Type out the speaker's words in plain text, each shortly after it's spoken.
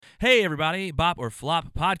Hey, everybody. Bop or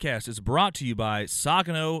Flop podcast is brought to you by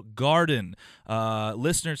Sagano Garden.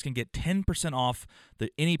 Listeners can get 10% off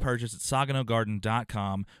any purchase at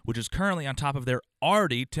SaganoGarden.com, which is currently on top of their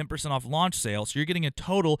already 10% off launch sale. So you're getting a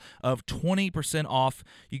total of 20% off.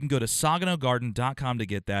 You can go to SaganoGarden.com to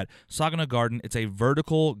get that. Sagano Garden, it's a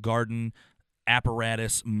vertical garden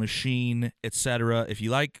apparatus, machine, etc. If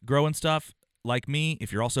you like growing stuff, like me,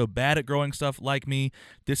 if you're also bad at growing stuff like me,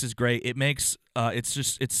 this is great. It makes it's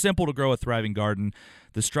simple to grow a thriving garden.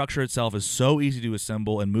 The structure itself is so easy to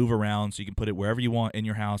assemble and move around, so you can put it wherever you want, in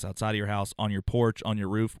your house, outside of your house, on your porch, on your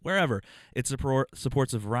roof, wherever. It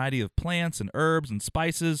supports a variety of plants and herbs and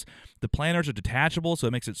spices. The planters are detachable, so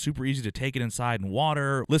it makes it super easy to take it inside and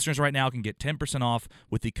water. Listeners right now can get 10% off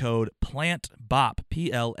with the code PLANTBOP,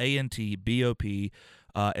 PLANTBOP,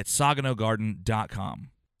 at SaganoGarden.com.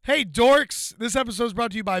 Hey, dorks! This episode is brought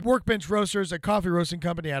to you by Workbench Roasters, a coffee roasting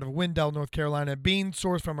company out of Wendell, North Carolina. Beans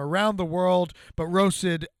sourced from around the world, but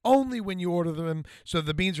roasted only when you order them. So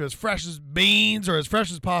the beans are as fresh as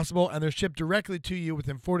possible, and they're shipped directly to you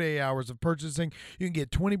within 48 hours of purchasing. You can get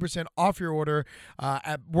 20% off your order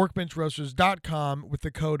at workbenchroasters.com with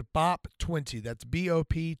the code BOP20. That's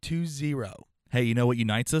BOP20. Hey, you know what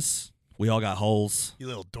unites us? We all got holes. You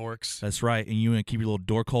little dorks. That's right. And you want to keep your little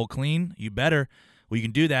dork hole clean? You better. Well, you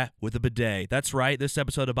can do that with a bidet. That's right. This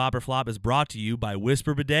episode of Bop or Flop is brought to you by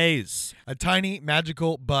Whisper Bidets. A tiny,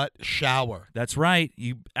 magical butt shower. That's right.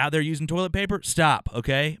 You out there using toilet paper? Stop,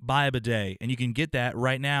 okay? Buy a bidet. And you can get that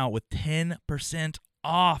right now with 10%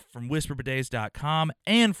 off from whisperbidets.com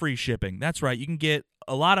and free shipping. That's right. You can get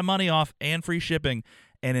a lot of money off and free shipping.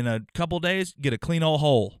 And in a couple days, get a clean old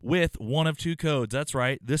hole with one of two codes. That's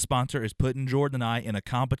right. This sponsor is putting Jordan and I in a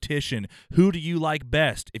competition. Who do you like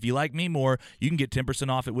best? If you like me more, you can get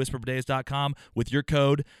 10% off at whisperbidets.com with your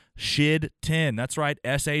code SHID10. That's right,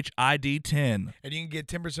 SHID 10. And you can get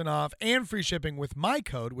 10% off and free shipping with my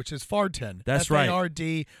code, which is FARD10. That's right.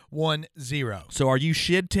 FARD10. So are you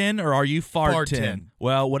SHID10 or are you FARD10? FARD10.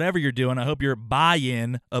 Well, whatever you're doing, I hope you're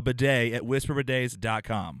buying a bidet at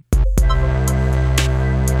whisperbidets.com.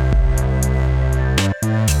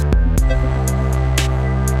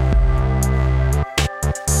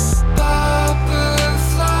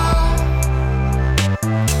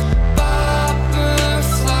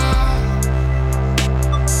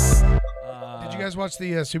 Did you guys watch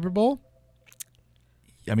the Super Bowl?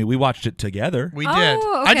 I mean, we watched it together. We did.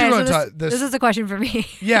 Oh, okay. I do want to So talk this is a question for me.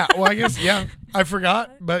 Yeah, well, I guess, yeah. I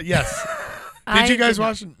forgot, but yes. Did you guys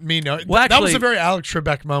watch me know? Well, that was actually- a very Alex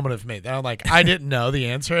Trebek moment of me. That I'm like, I didn't know the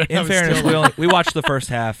answer. and I In was fairness, still like- we watched the first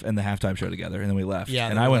half and the halftime show together, and then we left. Yeah,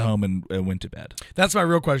 and then I we went left. home and went to bed. That's my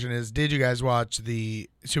real question is, did you guys watch the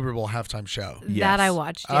Super Bowl halftime show? Yes. That I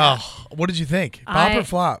watched. Yeah. Oh, what did you think? Bop or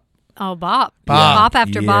flop? Oh, bop. Bop. Bop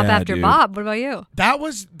after Yeah, bop after dude. bop. What about you? That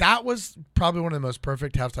was probably one of the most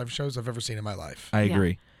perfect halftime shows I've ever seen in my life. I Yeah.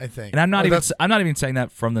 agree. I think. And I'm not Or even that's- I'm not even saying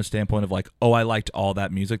that from the standpoint of like, oh, I liked all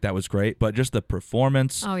that music, that was great, but just the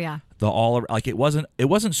performance, Oh, yeah. it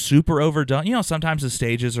wasn't super overdone. You know, sometimes the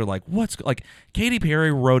stages are like, like Katy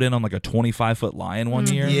Perry rode in on like a 25-foot lion one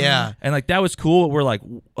year. Yeah. And like that was cool, but we're like,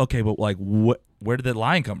 okay, but like where did that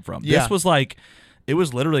lion come from? Yeah. This was like, it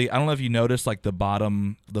was literally, I don't know if you noticed, like the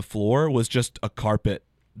floor was just a carpet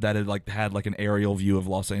that had like an aerial view of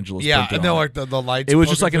Los Angeles. Yeah, printed and then on like the lights. it was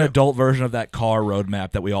just poking like an through. adult version of that car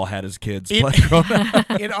roadmap that we all had as kids. It- playing growing up.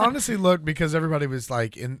 It honestly looked, because everybody was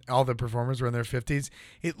like, all the performers were in their 50s.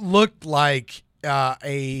 It looked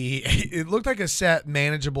like a set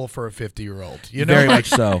manageable for a 50-year-old. You know, Very Like, much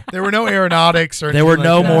so. there were no aeronautics or There were anything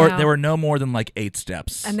no like that. more. No. There were no more than like 8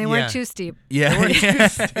 steps. And they Yeah. weren't too steep. yeah,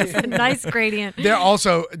 It's a nice gradient. They're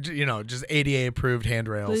also, just ADA approved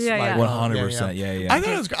handrails. Yeah, like, yeah. 100%. Yeah. I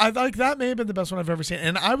thought it was. I like that may have been the best one I've ever seen,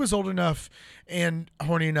 and I was old enough and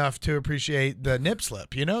horny enough to appreciate the nip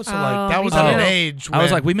slip. You know, so like Oh, that me was at an too. age. I was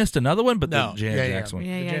when- like, we missed another one, but no, the Janet Jackson one.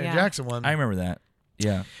 Yeah, the yeah, Janet yeah. Jackson one. I remember that.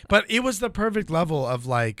 Yeah, But it was the perfect level of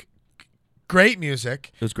like great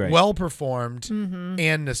music, it was great. well performed, Mm-hmm.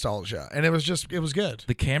 and nostalgia, and it was good.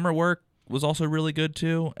 The camera work was also really good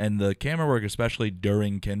too, and the camera work, especially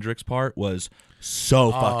during Kendrick's part, was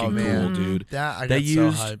so fucking man. cool, dude. That I They got so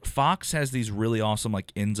used hyped. Fox has these really awesome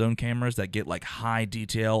like in zone cameras that get like high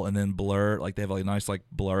detail and then blur, like they have a nice like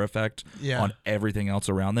blur effect Yeah. on everything else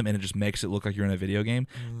around them, and it just makes it look like you're in a video game.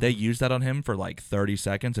 Mm. They used that on him for like 30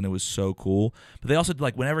 seconds, and it was so cool. But they also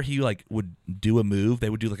like whenever he like would do a move, they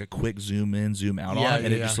would do like a quick zoom in, zoom out Yeah, on it,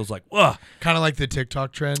 and yeah, it just yeah. was like, ugh, Kind of like the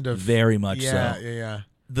TikTok trend of very much yeah, so. yeah.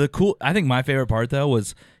 I think my favorite part though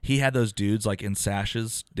was he had those dudes like in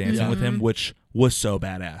sashes dancing Yeah. with him, which was so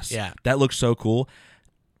badass. Yeah. That looked so cool.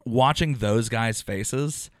 Watching those guys'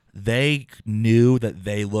 faces, they knew that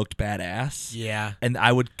they looked badass. Yeah. And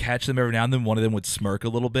I would catch them every now and then. One of them would smirk a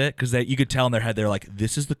little bit because you could tell in their head they're like,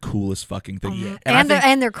 "This is the coolest fucking thing." And, I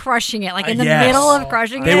think they're crushing it, like in the yes. middle of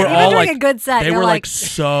crushing they it. were Even all doing like a good set. They you're were like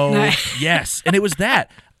so Nice. yes, and it was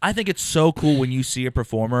that. I think it's so cool when you see a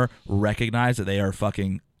performer recognize that they are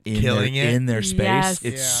fucking Killing it. in their space. Yes.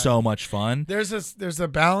 It's Yeah. so much fun. There's a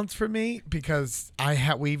balance for me because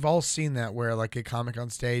we've all seen that where like a comic on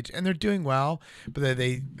stage and they're doing well, but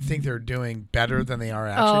they think they're doing better than they are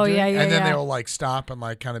actually Oh, doing. yeah, yeah, and then yeah. they'll like stop and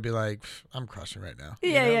like kind of be like, I'm crushing right now. You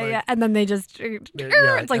Yeah, know, yeah, like, yeah. And then they just, yeah,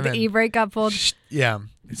 it's like and the then- e-brake got pulled. Yeah.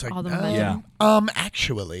 It's like, All the no. momentum. Yeah.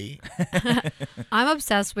 Actually. I'm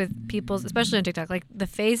obsessed with people's, especially on TikTok, like the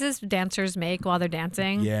faces dancers make while they're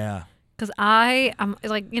dancing. Yeah. Because I'm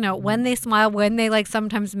like, when they smile, when they like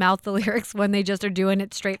sometimes mouth the lyrics, when they just are doing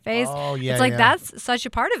it straight face. Oh, yeah. It's like yeah. that's such a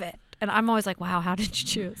part of it. And I'm always like, wow, how did you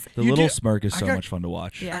choose? The You little do- smirk is I so got- much fun to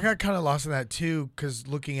watch. Yeah. I got kind of lost in that too because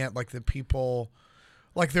looking at like the people,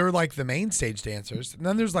 like they're like the main stage dancers, and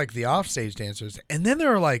then there's like the off stage dancers, and then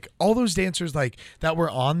there are like all those dancers like that were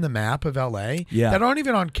on the map of LA Yeah. that aren't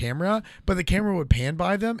even on camera, but the camera would pan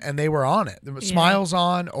by them and they were on it. There was Yeah. smiles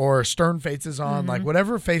on or stern faces on, like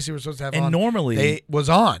whatever face you were supposed to have And on. normally- they was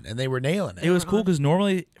on and they were nailing it. It was cool because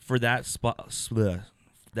normally for that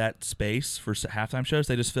that space for halftime shows,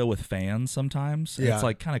 they just fill with fans sometimes. And Yeah. It's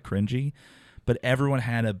like kind of cringy, but everyone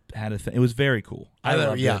had a thing. It was very cool. I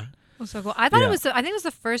loved yeah. it. It was so cool. I thought Yeah. it was. I think it was the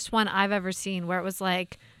first one I've ever seen where it was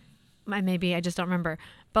like, maybe I just don't remember,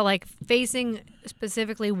 but like facing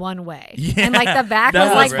specifically one way, Yeah. and like the back That was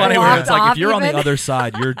was like funny. Where blocked it's like off if you're on the even. other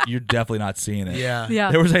side, you're definitely not seeing it. Yeah. Yeah.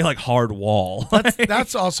 There was a like hard wall.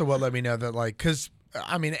 That's also what let me know that like because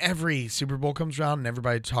I mean every Super Bowl comes around and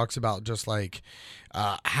everybody talks about just like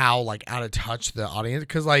how like out of touch the audience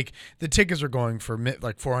because like the tickets are going for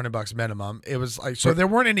like $400 minimum. It was like so there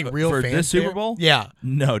weren't any real for fans this Super there. Bowl? Yeah.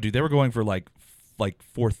 No, dude, they were going for like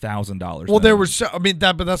 $4,000. Well, there were so I mean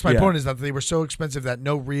but that's my Yeah. point is that they were so expensive that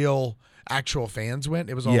no real actual fans went.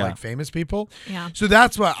 It was all Yeah. like famous people. Yeah. So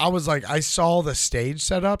that's what I was like. I saw the stage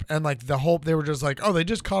setup and like the whole. They were just like, oh, they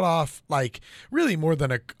just cut off like really more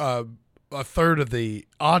than a third of the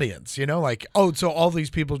audience. You know, like oh, so all these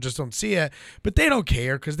people just don't see it, but they don't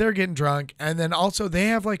care because they're getting drunk, and then also they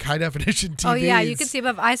have like high definition TVs. Oh yeah, you could see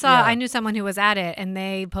above. I Yeah. I knew someone who was at it, and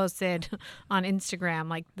they posted on Instagram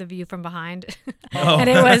like the view from behind, Oh. and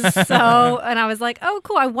it was so. And I was like, oh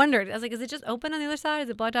cool. I wondered. I was like, is it just open on the other side? Is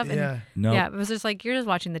it blocked off? And Yeah. No. yeah, it was just like you're just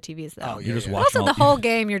watching the TVs though. Oh, You're just yeah. watching Also, all- the whole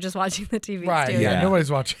game, you're just watching the TVs Right. too. Yeah. Yeah. Nobody's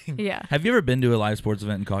watching. Yeah. Have you ever been to a live sports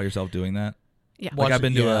event and call yourself doing that? Yeah. Like Watch I've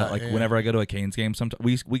been it, to yeah, a yeah. whenever I go to a Canes game,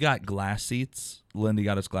 sometimes we got glass seats. Lindy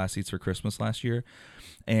got us glass seats for Christmas last year,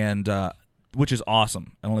 and which is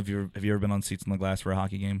awesome. I don't know if have you ever been on seats in the glass for a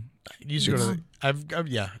hockey game? You used to go to. I've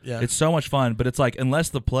yeah. It's so much fun, but it's like unless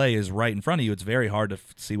the play is right in front of you, it's very hard to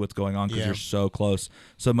see what's going on because Yeah. you're so close.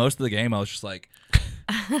 So most of the game, I was just like,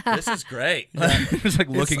 "This is great." Just like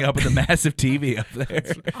looking up at the massive TV up there.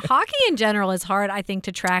 Hockey in general is hard, I think,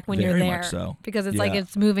 to track when you're Very there much so. because it's like Yeah.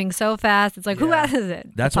 it's moving so fast. It's like who Yeah. has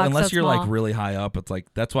it? That's The why, puck's unless so you're small. like really high up, it's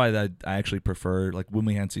like that's why I actually prefer like when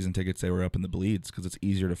we had season tickets, they were up in the bleeds because it's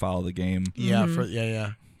easier to follow the game. Yeah. Mhm.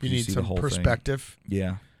 You You need see the some whole thing. perspective.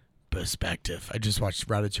 Yeah, Perspective. I just watched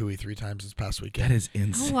Ratatouille 3 times this past weekend. that is Oh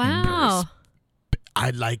insane. wow!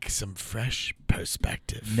 I like some fresh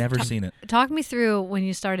perspective. Never seen it. Talk me through when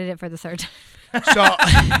you started it for the third time, So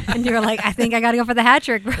and you were like, "I think I got to go for the hat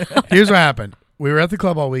trick, bro." here's what happened. We were at the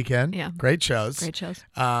club all weekend. Yeah. Great shows. Great shows.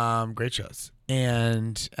 Great shows.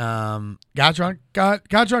 And got drunk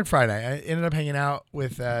Friday. I ended up hanging out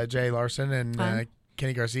with Jay Larson and Fun.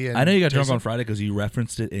 Kenny Garcia. And I know you got drunk Jason. on Friday because you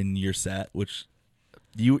referenced it in your set, which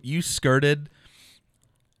you skirted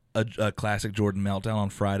a classic Jordan meltdown on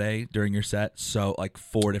Friday during your set. So like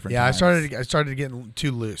 4 different Yeah, times. I started getting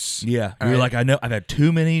too loose. Yeah, All you're right. like, I know I've had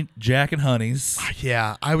too many Jack and Honeys.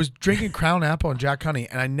 Yeah, I was drinking Crown Apple and Jack Honey,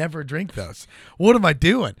 and I never drink those. What am I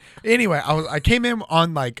doing? Anyway, I came in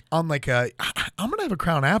on like a I'm gonna have a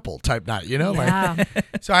Crown Apple type night, you know? Yeah. Like,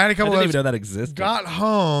 so I had a I couple didn't of even know that existed. got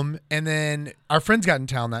home, and then our friends got in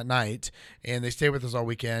town that night, and they stayed with us all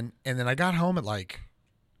weekend. And then I got home at like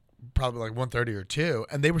probably like 1:30 or 2,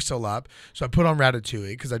 and they were still up. So I put on Ratatouille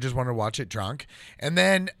because I just wanted to watch it drunk. And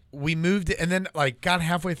then we moved it, and then like got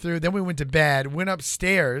halfway through. Then we went to bed, went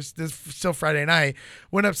upstairs. This is still Friday night.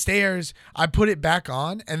 Went upstairs. I put it back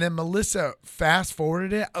on, and then Melissa fast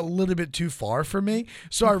forwarded it a little bit too far for me.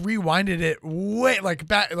 So I rewinded it way like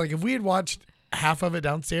back. Like if we had watched half of it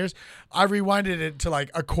downstairs, I rewinded it to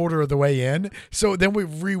like a quarter of the way in. So then we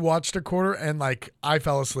rewatched a quarter, and like I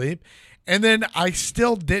fell asleep. And then I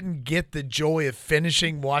still didn't get the joy of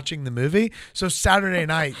finishing watching the movie. So Saturday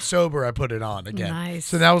night, sober, I put it on again. Nice.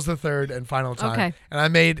 So that was the third and final time. Okay. And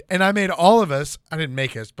I made all of us. I didn't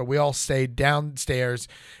make us, but we all stayed downstairs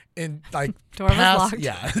and like Door was locked.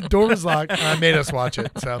 Yeah, door was locked, and I made us watch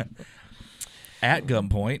it. So At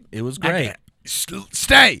gunpoint, it was great.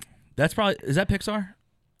 Stay. That's probably is that Pixar?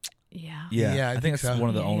 Yeah. Yeah, I I think think it's so. one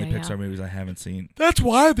of the Yeah, only yeah, Pixar yeah. movies I haven't seen. That's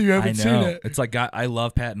why you I haven't seen know. it. It's like I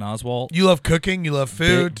love Patton Oswalt. You love cooking. You love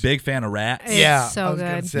food. Big fan of Rats. It's yeah, so I was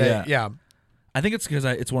gonna good. say, Yeah. I think it's because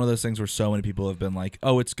it's one of those things where so many people have been like,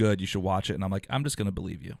 "Oh, it's good. You should watch it," and I'm like, "I'm just gonna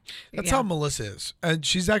believe you." That's Yeah. how Melissa is. And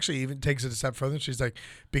she's actually even takes it a step further. She's like,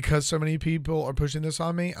 because so many people are pushing this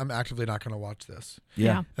on me, I'm actively not going to watch this.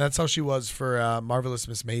 Yeah. That's how she was for Marvelous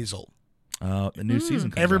Miss Maisel. The new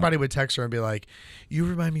season. Comes Everybody would text her and be like, you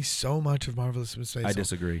remind me so much of Marvelous Miss Maisel. out. I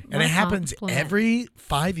disagree. And it What happens compliment. every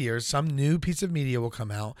 5 years. Some new piece of media will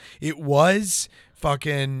come out. It was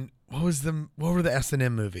fucking, what were the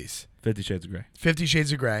S&M movies? 50 Shades of Grey. 50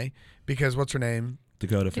 Shades of Grey. Because what's her name?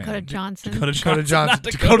 Dakota Dakota Fanning. Johnson. Dakota Dakota Johnson. Johnson.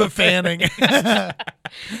 not Dakota Fanning.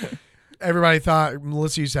 Everybody thought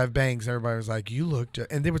Melissa used to have bangs. Everybody was like, you look,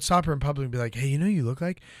 and they would stop her in public and be like, hey, you know, you look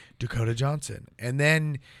like Dakota Johnson. And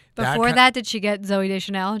then Before that, did she get Zoe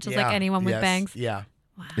Deschanel? Just like Yeah, anyone with yes, bangs? Yeah.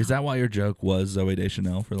 Wow. Is that why your joke was Zoe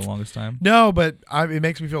Deschanel for the longest time? No, but it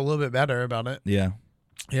makes me feel a little bit better about it. Yeah.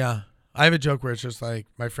 Yeah. I have a joke where it's just like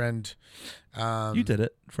my friend. You did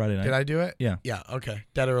it Friday night. Did I do it? Yeah. Yeah. Okay.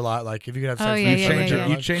 Dead or alive. Like if you could have sex Oh, with yeah, me, yeah, someone yeah, dead or yeah.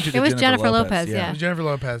 You alive. changed it. It to was Jennifer Lopez. Lopez, It yeah. was Jennifer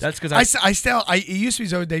Lopez. That's because it used to be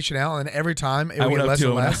Zoe Deschanel, and every time it I would went get up less to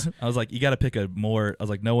and him and less. I was like, you got to pick a more. I was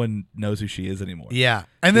like, no one knows who she is anymore. Yeah.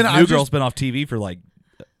 And then New I Girl's just been off TV for like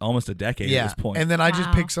almost a decade at this point. and then I just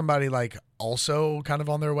Wow. picked somebody like also kind of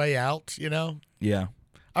on their way out. You know, yeah.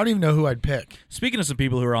 I don't even know who I'd pick. Speaking of some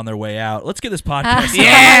people who are on their way out, let's get this podcast.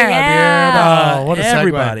 Yeah. dude. Oh, what a segue.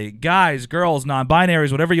 Everybody, guys, girls,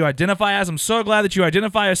 non-binaries, whatever you identify as, I'm so glad that you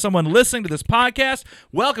identify as someone listening to this podcast.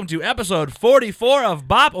 Welcome to episode 44 of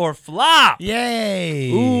Bop or Flop.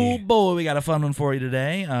 Yay! Ooh, boy, we got a fun one for you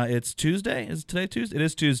today. It's Tuesday. Is today Tuesday? It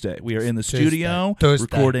is Tuesday. We are in the studio Tuesday.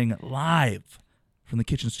 recording live from the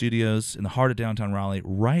Kitchen Studios in the heart of downtown Raleigh,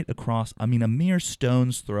 right across, a mere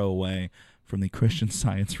stone's throw away from the Christian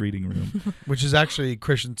Science Reading Room. Which is actually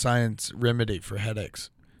Christian Science remedy for headaches.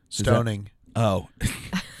 that- Stoning. Oh.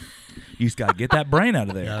 You just got to get that brain out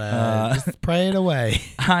of there. Just pray it away.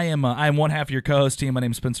 I am one half of your co-host team. My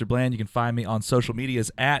name is Spencer Bland. You can find me on social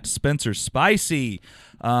medias at Spencer Spicy.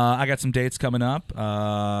 I got some dates coming up,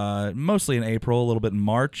 mostly in April, a little bit in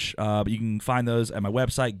March. But you can find those at my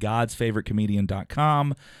website,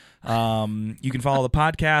 godsfavoritecomedian.com. You can follow the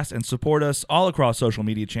podcast and support us all across social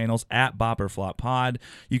media channels at Bop or Flop Pod.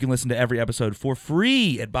 You can listen to every episode for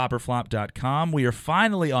free at bopperflop.com. We are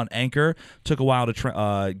finally on Anchor. Took a while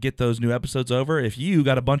to get those new episodes over. If you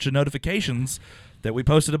got a bunch of notifications that we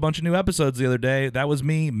posted a bunch of new episodes the other day, that was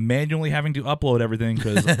me manually having to upload everything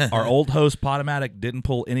because our old host, Podomatic, didn't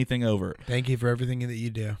pull anything over. Thank you for everything that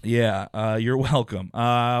you do. Yeah, you're welcome.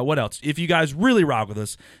 What else? If you guys really rock with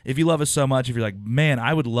us, if you love us so much, if you're like, man,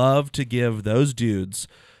 I would love to give those dudes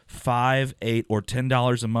 $5, $8, or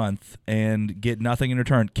 $10 a month and get nothing in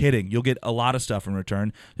return. Kidding. You'll get a lot of stuff in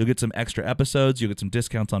return. You'll get some extra episodes. You'll get some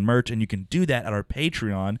discounts on merch, and you can do that at our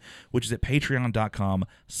Patreon, which is at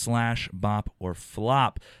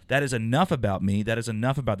patreon.com/boporflop. That is enough about me. That is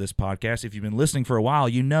enough about this podcast. If you've been listening for a while,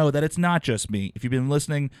 you know that it's not just me. If you've been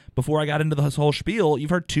listening before I got into this whole spiel, you've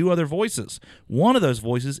heard two other voices. One of those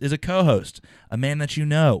voices is a co-host, a man that you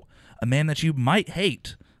know, a man that you might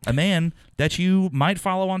hate, a man that you might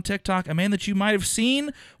follow on TikTok, a man that you might have seen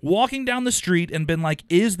walking down the street and been like,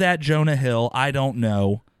 is that Jonah Hill? I don't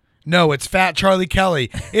know. No, it's Fat Charlie Kelly.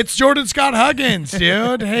 It's Jordan Scott Huggins,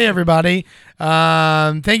 dude. Hey, everybody.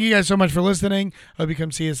 Thank you guys so much for listening. Hope you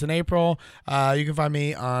come see us in April. You can find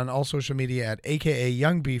me on all social media at AKA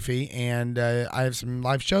Young Beefy, and I have some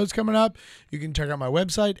live shows coming up. You can check out my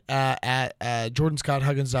website at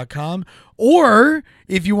jordanscotthuggins.com, or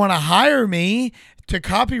if you want to hire me to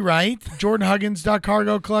copyright,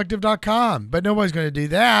 jordanhuggins.cargocollective.com. But nobody's going to do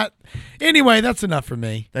that. Anyway, that's enough for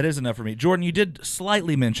me. That is enough for me. Jordan, you did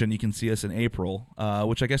slightly mention you can see us in April,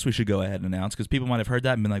 which I guess we should go ahead and announce because people might have heard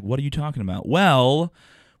that and been like, what are you talking about? Well,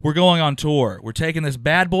 we're going on tour. We're taking this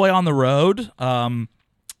bad boy on the road.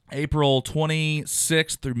 April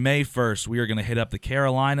 26th through May 1st, we are going to hit up the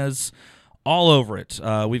Carolinas, all over it.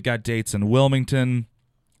 We've got dates in Wilmington,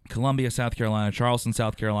 Columbia, South Carolina, Charleston,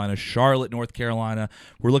 South Carolina, Charlotte, North Carolina.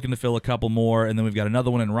 We're looking to fill a couple more, and then we've got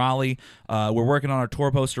another one in Raleigh. We're working on our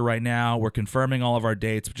tour poster right now. We're confirming all of our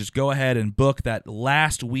dates. But just go ahead and book that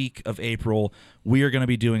last week of April. We are going to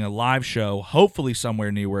be doing a live show, hopefully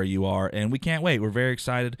somewhere near where you are, and we can't wait. We're very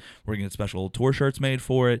excited. We're going to get special tour shirts made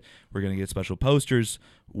for it. We're going to get special posters.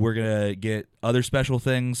 We're going to get other special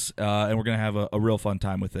things, and we're going to have a real fun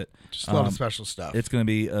time with it. Just a lot of special stuff. It's going to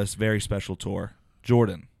be a very special tour.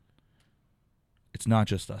 Jordan, it's not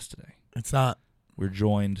just us today. It's not. We're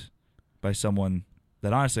joined by someone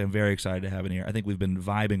that honestly I'm very excited to have in here. I think we've been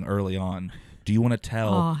vibing early on. Do you want to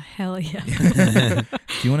tell? Oh, hell yeah. Do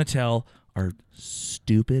you want to tell our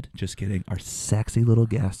stupid, just kidding, our sexy little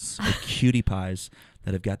guests, our cutie pies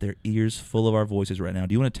that have got their ears full of our voices right now?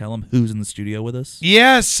 Do you want to tell them who's in the studio with us?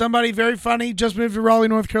 Yes, somebody very funny. Just moved to Raleigh,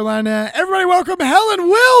 North Carolina. Everybody welcome Helen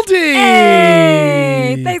Wildy.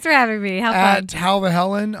 Hey, thanks for having me. How fun. At How the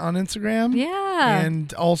Helen on Instagram. Yeah.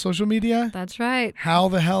 And all social media. That's right. How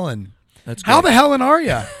the Helen. That's How great. the Helen are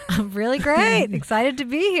you? I'm really great. Excited to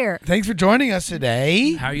be here. Thanks for joining us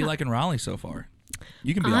today. How are you liking Raleigh so far?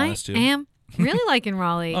 You can be I honest too. am really liking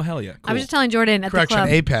Raleigh. Oh hell yeah! Cool. I was just telling Jordan at Correction, the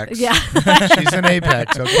club. Apex. Yeah. She's in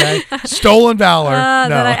Apex, okay? Stolen valor. No.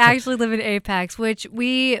 That I actually live in Apex, which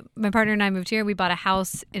my partner and I moved here. We bought a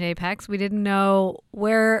house in Apex. We didn't know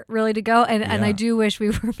where really to go. And I Yeah. do wish we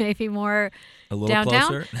were maybe more a little downtown.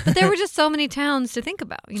 closer. But there were just so many towns to think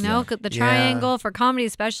about, you know? Yeah. The Triangle, for comedy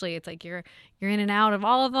especially, it's like you're in and out of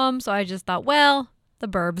all of them. So I just thought, well, the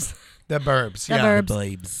burbs. The burbs. The Yeah. burbs.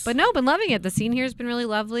 Babes. But no, been loving it. The scene here has been really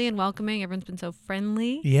lovely and welcoming. Everyone's been so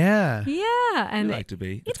friendly. Yeah. Yeah. We And like to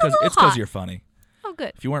be. it's a little It's because hot. you're funny. oh,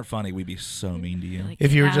 good. If you weren't funny, we'd be so mean to you. Like,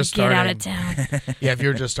 If you were get just out- get out of starting. town. Yeah, if you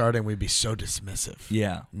were just starting, we'd be so dismissive.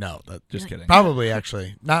 Yeah, No, just kidding. probably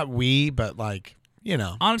actually. Not we, but like, you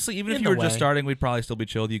know. Honestly, even if In you a were just way. starting, we'd probably still be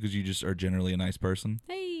chill with you because you just are generally a nice person.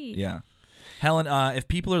 Hey. Yeah. Helen, if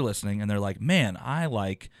people are listening and they're like, man, I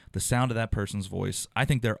like the sound of that person's voice, I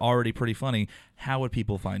think they're already pretty funny, how would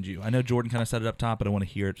people find you? I know Jordan kind of said it up top, but I want to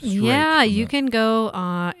hear it straight. Yeah, from you the- can go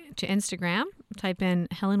to Instagram, type in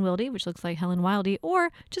Helen Wildy, which looks like Helen Wildy,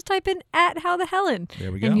 or just type in @HowTheHelen.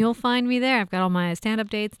 There we go. And you'll find me there. I've got all my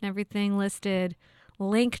stand-up dates and everything listed,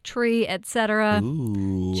 Linktree, etc.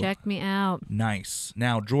 Ooh. Check me out. Nice.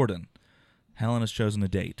 Now, Jordan, Helen has chosen a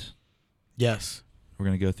date. Yes. We're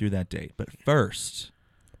going to go through that date. But first,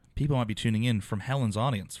 people might be tuning in from Helen's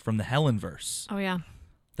audience, from the Helenverse, Oh, yeah.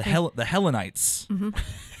 the Helenites.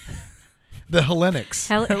 The Hellenics.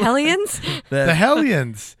 Hellions? The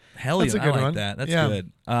Hellions. Hellion. That's a I good like one. that. That's Yeah.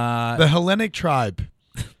 good. The Hellenic tribe.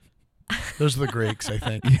 Those are the Greeks, I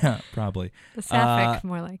think. Yeah, probably. The Sapphic,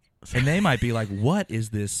 more like. And they might be like, what is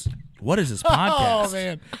this? What is this podcast? Oh,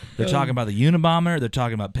 man. They're talking about the Unabomber. They're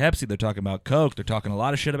talking about Pepsi. They're talking about Coke. They're talking a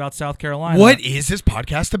lot of shit about South Carolina. What is this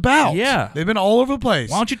podcast about? Yeah. They've been all over the place.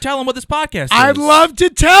 Why don't you tell them what this podcast is? I'd love to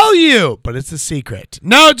tell you, but it's a secret.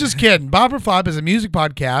 No, just kidding. Bop or Flop is a music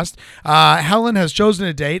podcast. Helen has chosen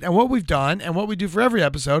a date, and what we've done and what we do for every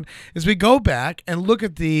episode is we go back and look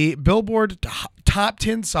at the Billboard top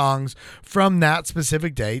 10 songs from that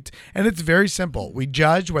specific date, and it's very simple. We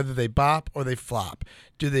judge whether they bop or they flop.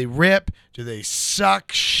 Do they rip? Do they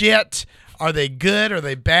suck shit? Are they good? Are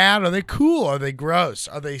they bad? Are they cool? Are they gross?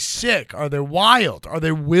 Are they sick? Are they wild? Are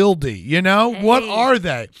they wildy? You know? What Hey. are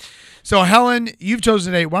they? So, Helen, you've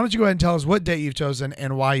chosen a date. Why don't you go ahead and tell us what date you've chosen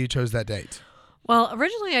and why you chose that date? Well,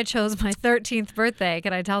 originally I chose my 13th birthday.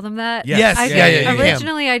 Can I tell them that? Yes. I, Yeah, you can.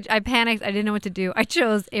 Originally, I panicked. I didn't know what to do. I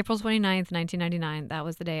chose April 29th, 1999. That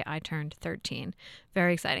was the day I turned 13.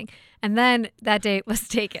 Very exciting. And then that date was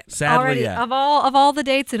taken. Sadly, already. yeah. Of all the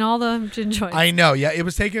dates and all the gin joints. I know. Yeah, it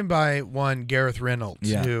was taken by one Gareth Reynolds.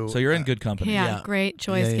 Yeah. Who, So you're in good company. yeah, yeah. great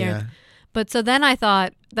choice, Yeah, Gareth. yeah. But so then I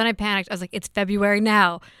panicked. I was like, it's February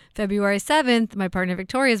now. February 7th, my partner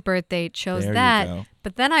Victoria's birthday, chose There you that. go.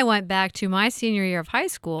 But then I went back to my senior year of high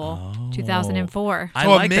school, 2004. I So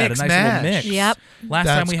a like that. A mix nice match. little mix. Yep. Last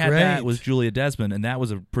time That's we had great. that was Julia Desmond, and that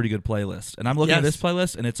was a pretty good playlist. And I'm looking at Yes. this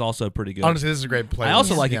playlist, and it's also pretty good. Honestly, this is a great playlist. I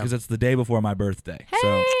also like it Yeah. because it's the day before my birthday. Hey!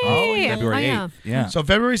 So Oh, February yeah. 8th. Yeah. So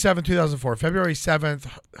February 7th, 2004. February 7th,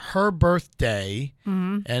 her birthday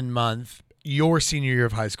Mm-hmm. and month, your senior year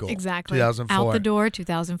of high school. Exactly. 2004. Out the door,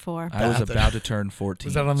 2004. I was Bath- about to turn 14.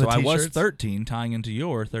 Was that on the so I was t-shirts? 13, tying into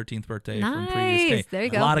your 13th birthday from previous Nice. day. There you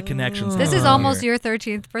A go. lot of connections. This going is on almost here. your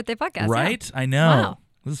 13th birthday podcast. yeah. Right? I know. Wow.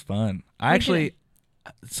 This is fun. I We actually,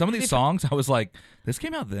 some of these songs, I was like, this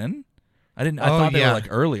came out then? I Oh, thought they yeah. were like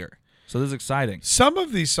earlier. So this is exciting. Some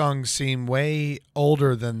of these songs seem way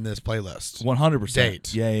older than this playlist. 100%.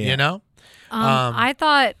 Date. Yeah. You know? I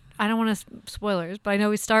thought I don't want to spoilers, but I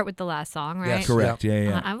know we start with the last song, right? Yes. Correct.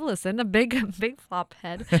 Yeah. I've listened. A big flop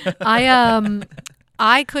head.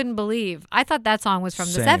 I couldn't believe. I thought that song was from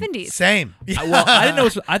the Same. 70s. Same. Well, I didn't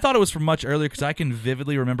know. I thought it was from much earlier because I can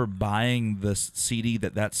vividly remember buying the CD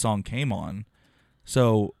that song came on.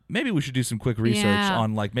 So maybe we should do some quick research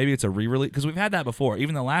on like maybe it's a re-release because we've had that before.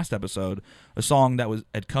 Even the last episode, a song that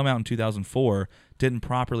had come out in 2004 didn't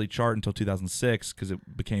properly chart until 2006 because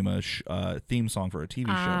it became a theme song for a TV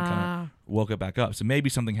show and kind of woke it back up. So maybe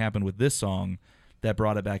something happened with this song that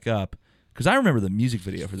brought it back up because I remember the music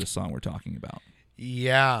video for this song we're talking about.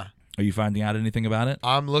 Yeah. Are you finding out anything about it?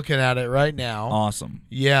 I'm looking at it right now. Awesome.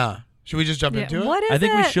 Yeah. Should we just jump into it? What is I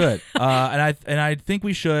think it? we should, and I think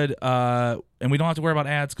we should, and we don't have to worry about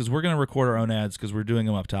ads because we're going to record our own ads because we're doing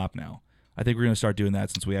them up top now. I think we're going to start doing that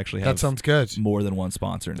since we actually have That sounds good. more than one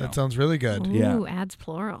sponsor now. That sounds really good. Ooh, Yeah. ads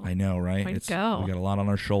plural. I know, right? Way to go. We got a lot on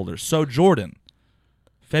our shoulders. So, Jordan,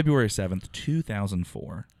 February 7th,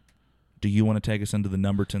 2004. Do you want to take us into the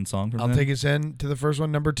number 10 song from I'll that? take us in to the first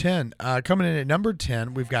one, number 10. Coming in at number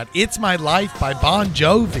 10, we've got It's My Life by Bon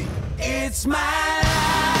Jovi. It's my life,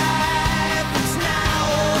 it's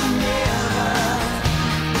now or never.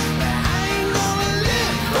 I ain't gonna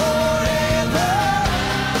live forever.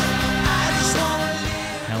 I just wanna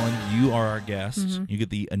live. Helen, you are our guest. Mm-hmm. You get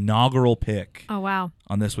the inaugural pick Oh, wow.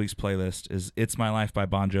 on this week's playlist. Is It's My Life by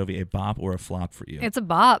Bon Jovi a bop or a flop for you? It's a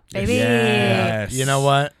bop, baby. Yes. You know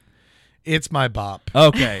what? It's my bop.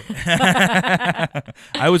 Okay.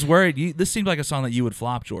 I was worried. This seemed like a song that you would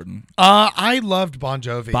flop, Jordan. I loved Bon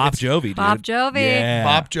Jovi. Bop It's Jovi, dude. Bop Jovi. Yeah.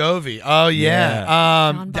 Bop Jovi. Oh, yeah.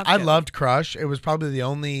 John Bop I Jovi. loved Crush. It was probably the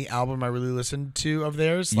only album I really listened to of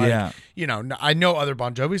theirs. Like, Yeah. You know, I know other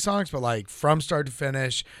Bon Jovi songs, but like from start to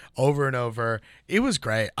finish, over and over, it was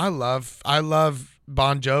great. I love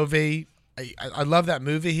Bon Jovi. I love that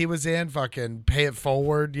movie he was in, fucking Pay It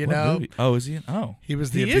Forward, you What know? movie? Oh, is he? Oh. He was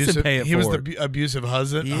the He is in abusive Pay It he was Forward. the abusive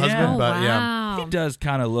husband, Yeah. husband, Oh, but yeah. wow. He does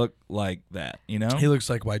kind of look like that, you know? He looks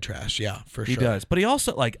like white trash, yeah, for He sure. does. But he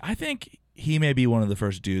also, like, I think he may be one of the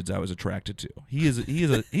first dudes I was attracted to. He's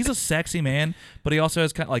a sexy man, but he also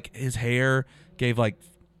has kind of, like, his hair gave, like,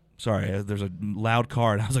 sorry, there's a loud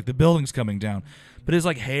car, and I was like, the building's coming down. But his,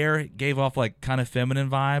 like, hair gave off, like, kind of feminine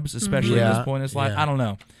vibes, especially at Yeah, this point in his life. yeah. I don't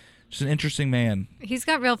know. Just an interesting man. He's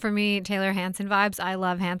got real, for me, Taylor Hanson vibes. I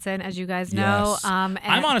love Hanson, as you guys know. Yes. And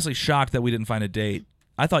I'm honestly shocked that we didn't find a date.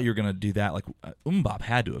 I thought you were going to do that. Like, Bop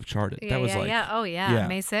had to have charted. Yeah, that was yeah, like, yeah. Oh, yeah. yeah.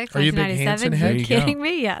 May 6th, Are you a big Hanson 1997. head? Are you There you go. kidding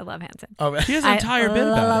me? Yeah, I love Hanson. Oh, She has an entire bit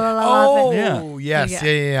about it. love it. oh yes,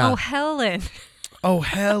 yeah. Oh, Helen. Oh,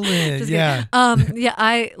 Helen, Just yeah. kidding. Yeah,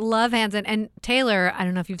 I love Hanson. And Taylor, I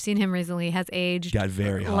don't know if you've seen him recently, has aged Got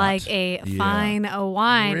very hot. like a Yeah. fine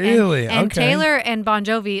wine. Really? And Okay. Taylor and Bon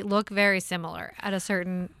Jovi look very similar at a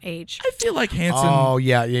certain age. I feel like Hanson Oh,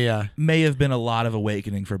 yeah. may have been a lot of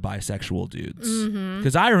awakening for bisexual dudes. Mm-hmm.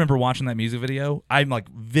 Because I remember watching that music video. I'm like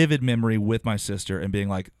vivid memory with my sister and being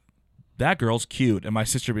like, that girl's cute. And my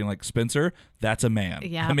sister being like, Spencer, that's a man.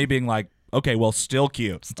 Yeah. And me being like, okay, well, still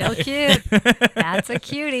cute. Still cute. That's a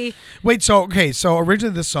cutie. Wait, so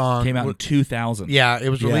originally this song Came out in 2000. yeah, it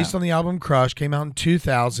was released Yeah. on the album Crush, came out in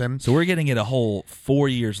 2000. So we're getting it a whole 4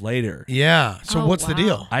 years later. Yeah. So Oh, what's the wow.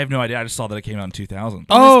 deal? I have no idea. I just saw that it came out in 2000.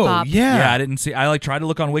 Oh, Pop. yeah. Yeah, I didn't see. I like tried to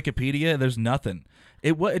look on Wikipedia. There's nothing.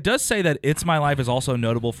 It does say that "It's My Life" is also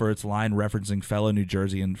notable for its line referencing fellow New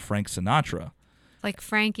Jerseyan Frank Sinatra. Like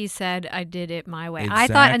Frankie said, I did it my way. I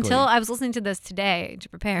thought Exactly. until I was listening to this today to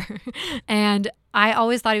prepare, and I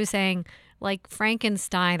always thought he was saying, like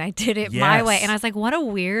Frankenstein, I did it my Yes. way. And I was like, what a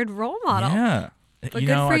weird role model. Yeah, But you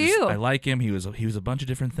good know, for I you. like him. He was a bunch of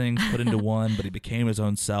different things put into one, but he became his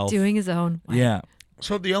own self. Doing his own way. Yeah,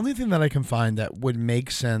 So the only thing that I can find that would make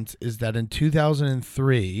sense is that in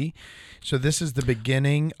 2003, so this is the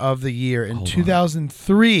beginning of the year. In Hold on.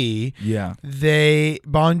 2003, yeah.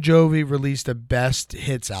 Bon Jovi released a best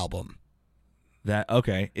hits album. That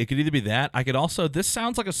okay. It could either be that. I could also. This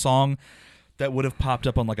sounds like a song that would have popped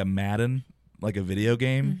up on like a Madden, like a video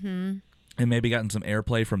game, Mm-hmm. and maybe gotten some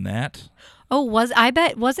airplay from that. Oh,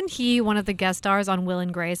 wasn't he one of the guest stars on Will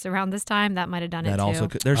and Grace around this time? That might have done it That too. also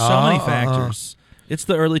could. There's so many Oh, factors. It's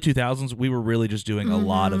the early 2000s. We were really just doing a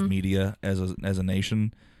lot Mm-hmm. of media as a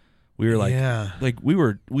nation. We were like, Yeah. we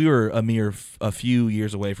were a mere a few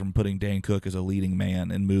years away from putting Dan Cook as a leading man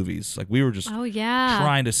in movies. Like we were just Oh yeah.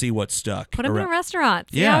 trying to see what stuck. Put him in a around-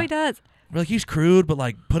 restaurant. See Yeah. how he does. We're like, he's crude, but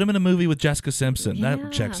like put him in a movie with Jessica Simpson. Yeah.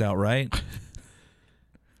 That checks out, right?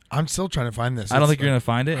 I'm still trying to find this. I don't It's think you're gonna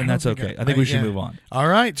find it, I and don't that's think okay. I- I think we should yeah. move on. All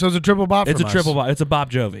right. So it's a triple bop. It's a from triple us. Bob. It's a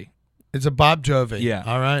Bob Jovi. It's a Bob Jovi. Yeah.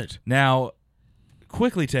 All right. Now,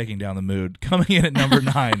 quickly taking down the mood, coming in at number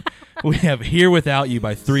 9, We have Here Without You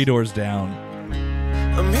by Three Doors Down.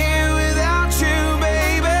 I'm here without you,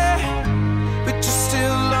 baby, but you're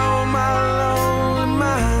still on my lonely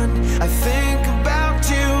mind. I think about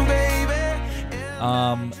you,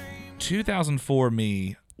 baby. 2004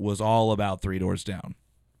 me was all about Three Doors Down.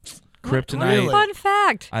 Kryptonite. Really? Fun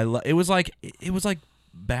fact. It was like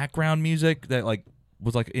background music that like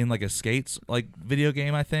was like in like a skates like video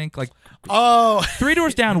game. I think like Oh, Three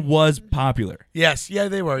Doors Down was popular. yes. Yeah,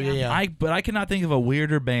 they were. Yeah. But I cannot think of a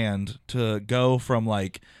weirder band to go from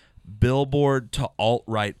like Billboard to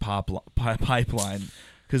alt-right pipeline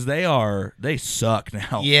because they suck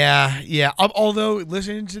now. Yeah. Although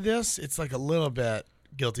listening to this, it's like a little bit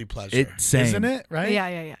guilty pleasure. Same. Isn't it? Right?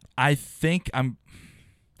 Yeah. I think I'm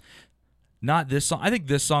not this song. I think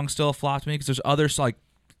this song still flopped me because there's others like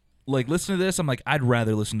listen to this. I'm like I'd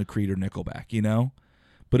rather listen to Creed or Nickelback, you know.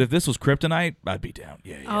 But if this was Kryptonite, I'd be down.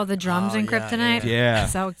 Yeah. Oh, the drums in Kryptonite. Yeah.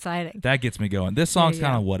 So exciting. That gets me going. This song's Yeah.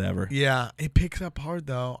 kind of whatever. Yeah, it picks up hard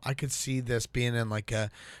though. I could see this being in like a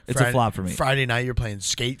It's a flop for me. Friday night, you're playing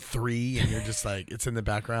Skate 3, and you're just like it's in the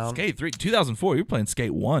background. Skate 3, 2004. You're playing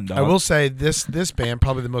Skate 1, dog. I will say this band,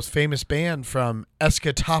 probably the most famous band from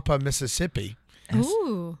Escatawpa, Mississippi,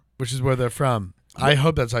 Ooh. which is where they're from. I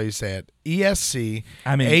hope that's how you say it. ESC.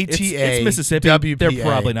 I mean, it's Mississippi. WPA. They're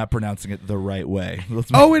probably not pronouncing it the right way.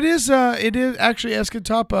 Oh, it is. It is actually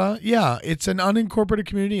Escatawpa. Yeah, it's an unincorporated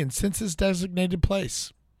community and census-designated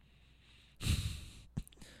place.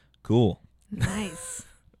 Cool. Nice.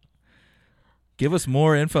 Give us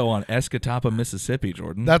more info on Escatawpa, Mississippi,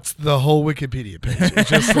 Jordan. That's the whole Wikipedia page. It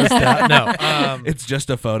just says that. No. It's just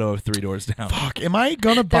a photo of Three Doors Down. Fuck. Am I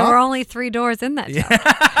gonna There were bop? only 3 doors in that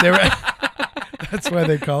town. There were- That's why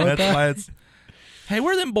they call it That's that. why it's. Hey,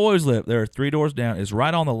 where them boys live? There are 3 doors down. Is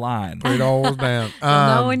right on the line. Three doors down. You'll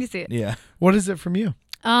know when you see it. Yeah. What is it from you?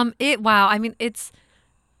 Wow. I mean, it's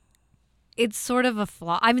sort of a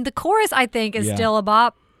flop. I mean, the chorus I think is Yeah. still a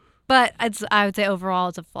bop, but I would say overall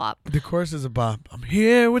it's a flop. The chorus is a bop. I'm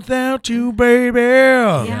here without you, baby.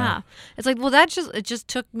 Yeah. It's like, well, it just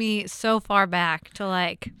took me so far back to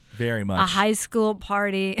like Very much. a high school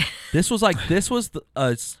party. This was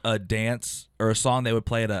a dance or a song they would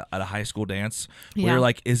play at a high school dance. Where Yeah. you're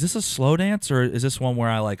like, is this a slow dance or is this one where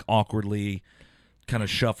I like awkwardly kind of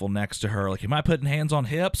shuffle next to her? Like, am I putting hands on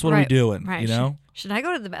hips? What are we Right, doing? Right. You know? Should I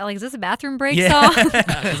go to the like? Is this a bathroom break Yeah, song?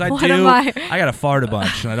 because I What do. am I? got to fart a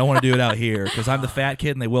bunch, and I don't want to do it out here because I'm the fat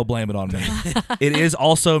kid, and they will blame it on me. It is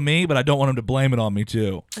also me, but I don't want them to blame it on me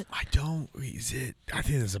too. I don't. Is it? I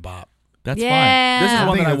think it's a bop. That's Yeah. fine. This is I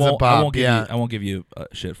one think that I it's a won't. bop, yeah. I won't give you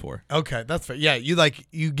shit for. Okay, that's fair. Yeah, you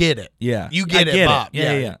get it. Yeah, You get I it, bop.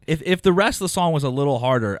 Yeah, Yeah. yeah. If the rest of the song was a little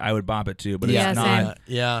harder, I would bop it too. But Yeah, it's same. not.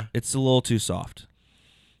 Yeah. It's a little too soft.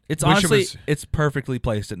 It's Wish it honestly, was- it's perfectly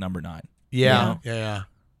placed at number 9. Yeah. Yeah. Yeah.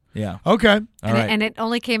 Yeah. Okay. All and, right. and it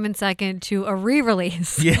only came in second to a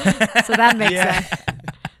re-release. Yeah. So that makes Yeah. sense.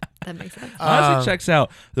 That makes sense. Honestly, checks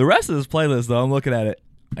out. The rest of this playlist, though, I'm looking at it,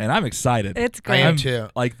 and I'm excited. It's I great. am too.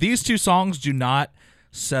 Like, these 2 songs do not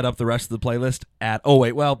set up the rest of the playlist at... Oh,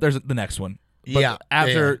 wait. Well, there's the next one. But Yeah.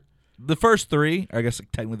 after the first 3, or I guess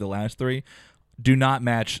technically the last 3, do not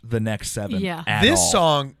match the next 7 Yeah. at This all.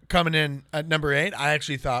 song coming in at number 8, I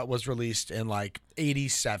actually thought was released in like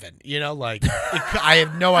 87. You know, like I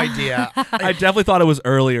have no idea. I definitely thought it was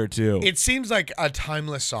earlier, too. It seems like a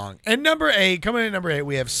timeless song. And number 8, coming in at number 8,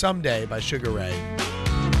 we have "Someday" by Sugar Ray.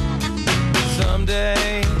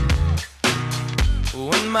 Someday,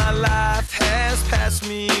 when my life has passed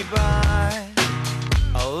me by,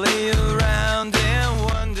 I'll lay around and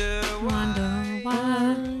wonder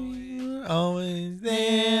Always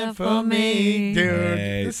there for me, dude.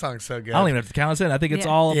 Hey. This song's so good. I don't even have to count us in. I think it's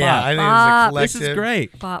Yeah. all Yeah, about. I think Bop. it's a This collective. is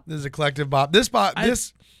great. Bop. This is a collective bop.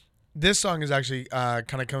 This song is actually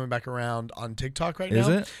kind of coming back around on TikTok right Is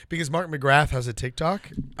now. it? Because Mark McGrath has a TikTok.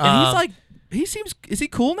 And he's like, is he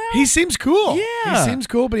cool now? He seems cool. Yeah. He seems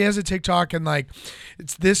cool, but he has a TikTok and like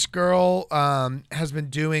it's this girl has been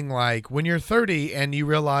doing like when you're 30 and you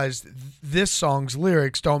realize this song's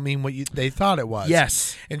lyrics don't mean what they thought it was.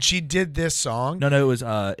 Yes. And she did this song. No,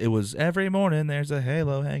 it was every morning there's a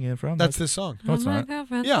halo hanging from. That's the- this song. No, it's Oh, my not.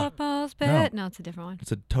 girlfriend's Yeah. supposed No. bed. No, it's a different one.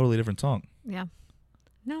 It's a totally different song. Yeah.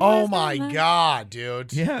 No, Oh it's my not. God,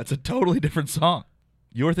 dude. Yeah, it's a totally different song.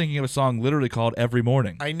 You're thinking of a song literally called Every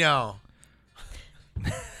Morning. I know.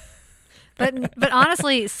 But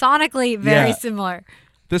honestly, sonically, very Yeah. similar.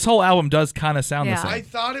 This whole album does kind of sound Yeah. the same. I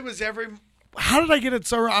thought it was every. How did I get it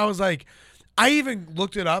so wrong? I was like, I even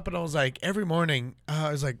looked it up and I was like, every morning,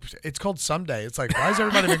 I was like, it's called Someday. It's like, why has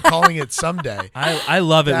everybody been calling it Someday? I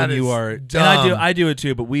love it That when you is are. dumb. And I do it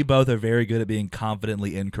too. But we both are very good at being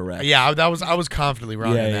confidently incorrect. Yeah, I was confidently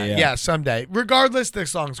wrong Yeah, in that. yeah. Yeah, Someday. Regardless,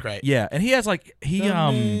 this song's great. Yeah, and he has like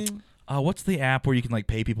Someday. what's the app where you can like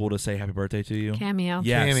pay people to say happy birthday to you? Cameo.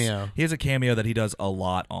 Yes. Cameo. He has a Cameo that he does a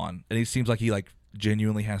lot on, and he seems like he like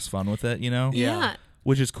genuinely has fun with it. You know, Yeah.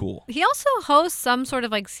 which is cool. He also hosts some sort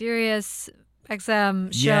of like Sirius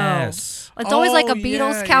XM show. Yes. It's always like a Oh,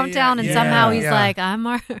 Beatles yeah, countdown, yeah, and yeah, somehow he's yeah. like, I'm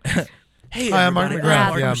Mark. Hey, Hi, I'm Mark everybody.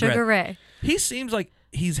 McGrath, from yeah. Sugar Ray. He seems like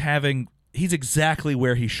he's exactly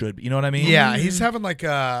where he should be. You know what I mean? Yeah, he's having like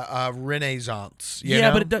a renaissance. You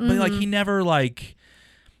know? But but like he never like.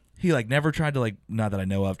 He like never tried to like, not that I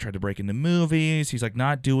know of, tried to break into movies. He's like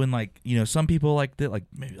not doing like, you know, some people like that, like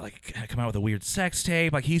maybe like come out with a weird sex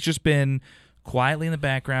tape. Like he's just been quietly in the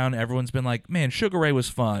background. Everyone's been like, man, Sugar Ray was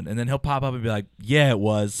fun, and then he'll pop up and be like, yeah, it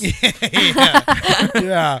was.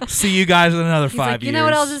 yeah. See you guys in another He's 5 like, years. you know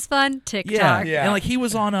what else is fun? TikTok. Yeah, Yeah. and like he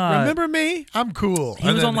was on Remember me? I'm cool.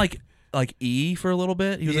 he was on like E for a little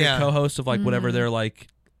bit. He was like Yeah. a co-host of like whatever they're like,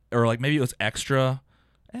 or like maybe it was Extra.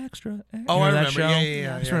 Oh, You I know that remember. show?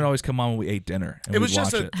 Yeah. That's when it always come on when we ate dinner. And It we'd was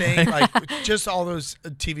just watch a it. thing, like just all those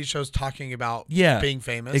TV shows talking about Yeah. being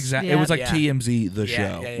famous. Exactly. Yeah. It was like Yeah. TMZ, the Yeah,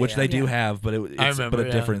 show, yeah, which yeah. they do Yeah. have, but I it's remember, but a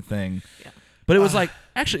yeah. different thing. Yeah. But it was like,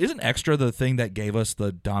 actually, isn't Extra the thing that gave us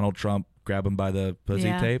the Donald Trump grab him by the pussy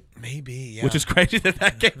Yeah. tape? Maybe, yeah. Which is crazy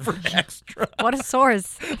that came from Extra. What a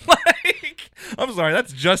source. Like, I'm sorry,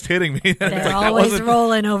 that's just hitting me. It's They're like, that always wasn't-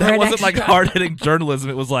 rolling over That an wasn't like Extra. hard-hitting journalism.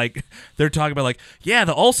 It was like they're talking about like, yeah,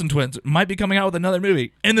 the Olsen twins might be coming out with another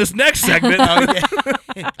movie. In this next segment,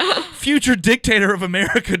 future dictator of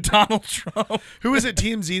America, Donald Trump. Who is it?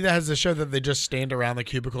 TMZ that has the show that they just stand around the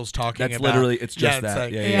cubicles talking That's about. literally- it's just it's that.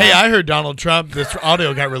 like, Yeah, yeah. Hey, I heard Donald Trump. This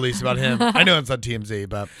audio got released about him. I know it's on TMZ,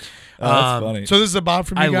 but that's funny. So this is a Bob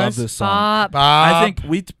from you I guys. love this song. Bob. Bob. I think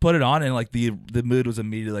we put it on and like the mood was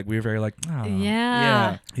immediately like we were very like, oh,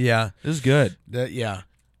 Yeah. Yeah. this is good. Yeah.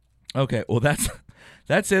 Okay, well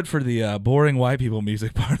that's it for the boring white people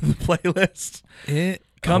music part of the playlist.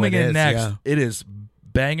 Coming in next, Yeah. it is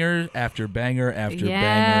banger after banger after banger.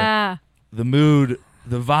 Yeah. The mood,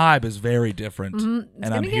 the vibe is very different, It's and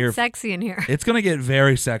gonna I'm get here. sexy in here. It's gonna get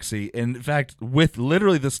very sexy. In fact, with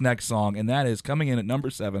literally this next song, and that is coming in at number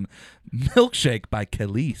 7, "Milkshake" by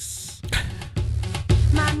Khalees.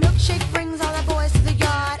 My milkshake brings all the boys to the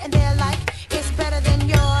yard, and they're like, it's better than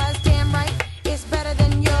yours. Damn right, it's better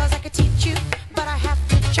than yours. I could teach you, but I have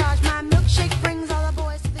to charge. My milkshake brings all the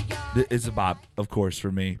boys to the yard. It's a bop, of course,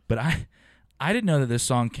 for me. But I didn't know that this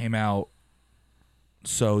song came out.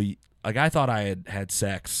 So like I thought I had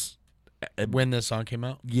sex. When this song came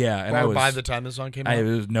out? Yeah, and Or I was by the time this song came out? I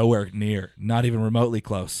was nowhere near, not even remotely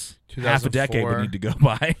close. Half a decade would 2004. need to go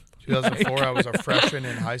by. 2004, I was a freshman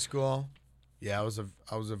in high school. Yeah, I was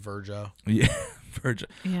a Virgo. Yeah, Virgin.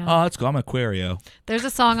 Yeah. Oh, let's go. I'm Aquario. There's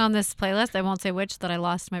a song on this playlist, I won't say which, that I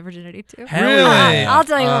lost my virginity to. Hell Really? yeah. I'll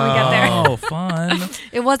tell you when we get there. Oh, fun.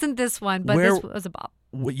 It wasn't this one, but Where- this was a bop.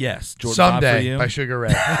 Yes, Jordan Bob for Someday you. by Sugar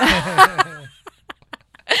Ray.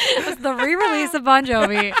 It was the re-release of Bon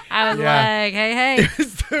Jovi. I was Yeah. like, hey.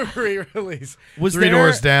 It's the re-release. Was Three there-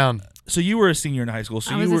 Doors Down. So you were a senior in high school.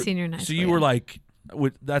 So I you was a were senior in high So school, you were yeah. like,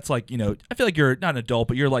 that's like, you know, I feel like you're not an adult,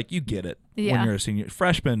 but you're like, you get it when Yeah. you're a senior.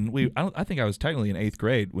 Freshman, I think I was technically in 8th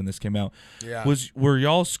grade when this came out. Yeah. Were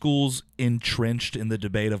y'all schools entrenched in the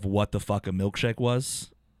debate of what the fuck a milkshake was?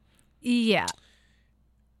 Yeah.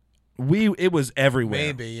 It was everywhere.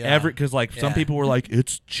 Maybe, yeah. Because like some Yeah. people were like,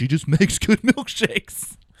 she just makes good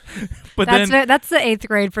milkshakes. But then That's the 8th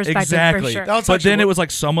grade perspective exactly. for sure. That was But actually then it what- was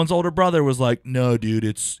like someone's older brother was like, no, dude,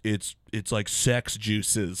 it's like sex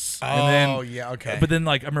juices. Oh, And then, yeah, okay. But then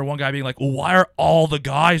like I remember one guy being like, well, why are all the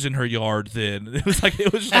guys in her yard then? It was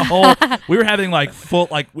just a whole. We were having like full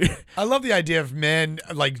like. I love the idea of men,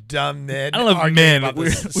 like dumb men. I don't love arguing men. about We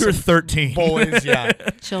this. were 13. Boys, yeah.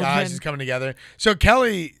 Children. Guys just coming together. So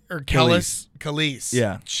Khalees,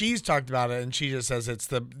 Yeah. she's talked about it, and she just says it's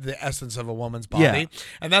the essence of a woman's body. Yeah.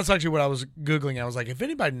 And that's actually what I was Googling. I was like, if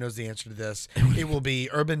anybody knows the answer to this, it will be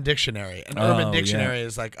Urban Dictionary. And Oh, Urban Dictionary yeah.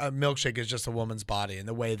 is like a milkshake is just a woman's body and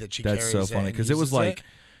the way that she That's carries so it funny and because it was uses like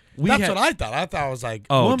we That's had, what I thought. I thought it was like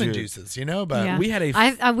Oh, woman dude. juices, you know? But Yeah. we had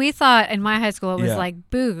a we thought in my high school it was Yeah. like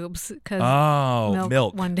boobs because oh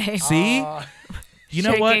milk one day. See, you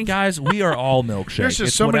know what, Shaking. guys? We are all milkshakes. there's just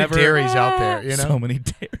It's so whatever, many dairies out there, you know? So many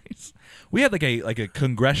dairies. We had like a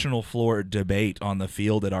congressional floor debate on the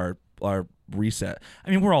field at our reset. I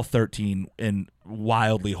mean, we're all 13 and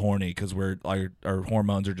wildly horny because our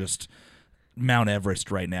hormones are just Mount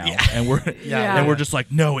Everest right now, Yeah. and we're Yeah. and we're just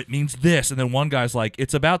like, no, it means this, and then one guy's like,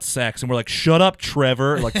 it's about sex, and we're like, shut up,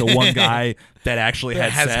 Trevor, like the one guy that actually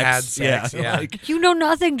That had has sex, had sex, yeah. like, You know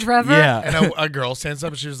nothing, Trevor. yeah. And a girl stands up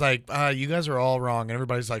and she was like, you guys are all wrong. And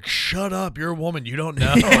everybody's like, shut up. You're a woman. You don't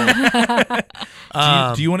know.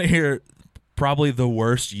 Do you want to hear probably the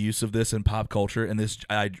worst use of this in pop culture? And this,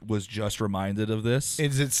 I was just reminded of this.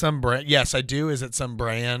 Is it some brand? Yes, I do. Is it some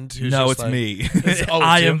brand? Who's No, just it's like- me. Oh,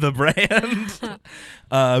 I it's you? am the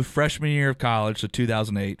brand. Freshman year of college, so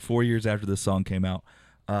 2008, 4 years after this song came out,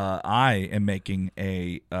 I am making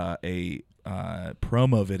a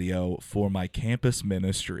promo video for my campus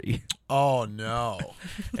ministry, Oh, no.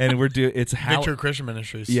 and we're doing it's Victory Christian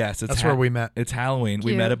Ministries. Yes, it's That's where we met. It's Halloween.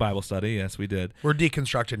 We Cute. met at Bible study. Yes, we did. We're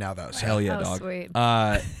deconstructed now, though. So. Hell yeah, Oh, dog. sweet.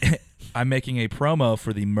 I'm making a promo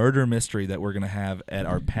for the murder mystery that we're gonna have at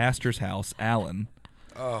our pastor's house, Alan,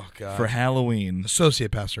 Oh, God. for Halloween.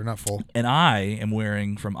 Associate pastor, not full. And I am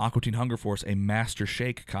wearing from Aqua Teen Hunger Force a Master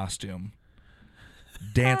Shake costume,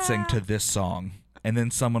 dancing to this song. And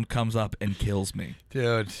then someone comes up and kills me.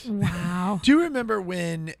 Dude. Wow. Do you remember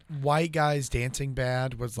when White Guys Dancing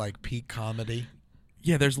Bad was like peak comedy?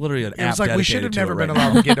 Yeah, there's literally an It app was like we should dedicated have to never it been right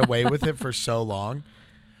allowed now. to get away with it for so long.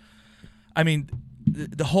 I mean,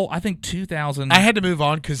 the whole, I think 2000. I had to move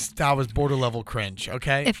on because that was border level cringe.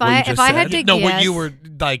 Okay. If What you I just had said? to no, guess, what you were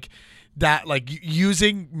like that, like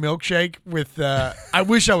using milkshake with. I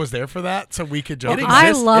wish I was there for that so we could joke. It about I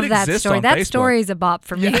exists- love it that exists story. on That Facebook. story is a bop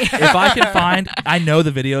for me. If I can find, I know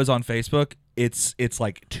the videos on Facebook. It's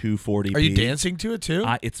like 240p. Are you dancing to it too?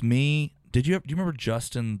 It's me. Do you remember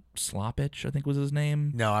Justin Sloppich? I think was his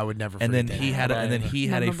name. No, I would never. And then forget he that. had,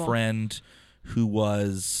 a Memorable. friend who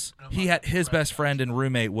was his best friend and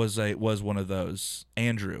roommate was one of those,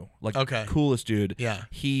 Andrew, like Okay. coolest dude. Yeah.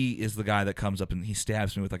 He is the guy that comes up and he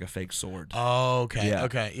stabs me with like a fake sword. Oh, okay. Yeah.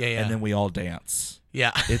 Okay. Yeah. Yeah. And then we all dance.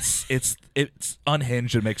 yeah. It's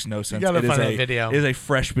unhinged. It makes no sense. gotta It is find a that video. It is a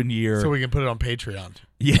freshman year. so we can put it on Patreon.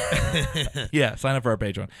 Yeah. Yeah. Sign up for our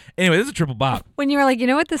Patreon. Anyway, this is a triple bop. When you were like, you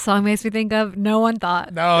know what this song makes me think of? No one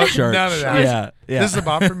thought. No, Church. none of that. Yeah. Yeah. This is a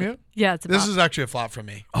bop from you. Yeah, it's a This bop. is actually a flop from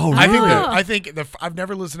me. Oh, I think really? I think I've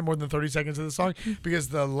never listened to more than 30 seconds of the song because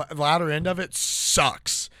the latter end of it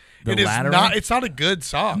sucks. The It is latter not. end? It's not a good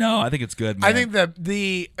song. No, I think it's good, man. I think that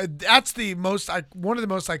that's the most one of the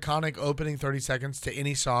most iconic opening 30 seconds to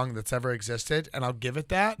any song that's ever existed, and I'll give it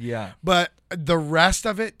that. Yeah. But the rest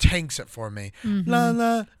of it tanks it for me. La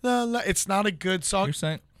la la la. It's not a good song. You're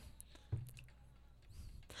saying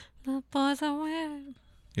The boys are weird.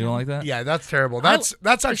 you don't like that? Yeah, that's terrible. That's Did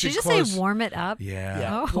actually she just close. say warm it up? Yeah.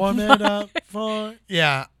 Yeah, Oh, warm it up for.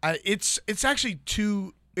 Yeah, it's actually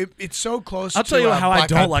too. It's so close. I'll to tell you a how I Black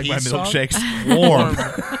don't Eyed like my Peas song. milkshakes warm.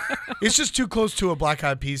 It's just too close to a Black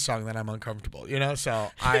Eyed Peas song that I'm uncomfortable. You know, so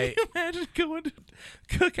I. Imagine going to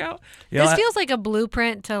cookout. Yeah, This feels like a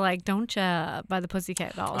blueprint to like "Don't Ya" by the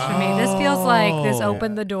Pussycat Dolls for me. This feels like this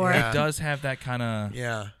opened the door. Yeah. it does have that kind of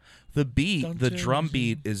Yeah. the beat. Don't The you drum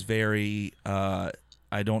see- beat is very.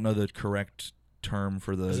 I don't know the correct term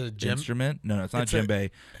for Is the it a djembe? instrument. No, it's not It's a- djembe.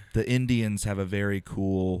 The Indians have a very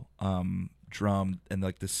cool drum, and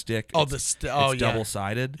like the stick. Oh, it's, yeah. it's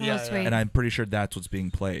double-sided. Oh, Yeah, sweet. And I'm pretty sure that's what's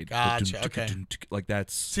being played. The Gotcha, dun- okay. dun- dun- Like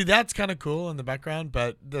that's See, that's kind of cool in the background,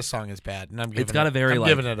 but this song is bad, and I'm giving It's got it, a very, I'm like-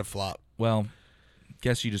 giving it a flop. well.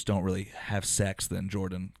 Guess you just don't really have sex then,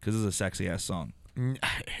 Jordan, because this is a sexy ass song.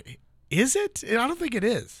 Is it? I don't think it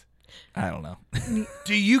is. I don't know.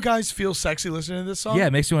 Do you guys feel sexy listening to this song? Yeah,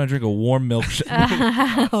 it makes me want to drink a warm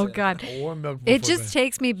milkshake. Oh God. Warm milk It before just bed.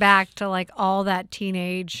 takes me back to like all that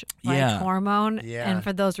teenage like Yeah. hormone, Yeah. and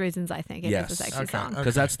for those reasons, I think it is Yes. a sexy Okay. song.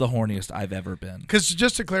 Because that's the horniest I've ever been. Because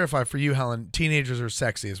just to clarify for you, Helen, teenagers are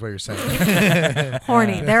sexy, is what you're saying.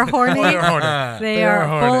 Horny. They're horny. They're horny. They They're are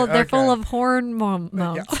horny. full. They're Okay. full of hormones.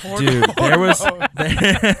 Dude,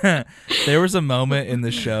 there was a moment in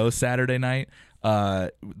the show Saturday night.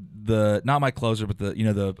 Not my closer, but the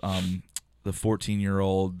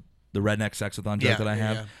 14-year-old, the redneck sexathon joke Yeah, that I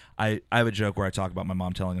have. yeah. I have a joke where I talk about my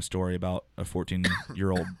mom telling a story about a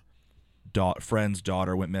 14-year-old friend's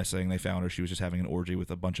daughter went missing. They found her. She was just having an orgy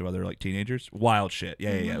with a bunch of other like teenagers. Wild shit.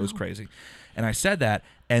 Yeah. It was crazy. And I said that,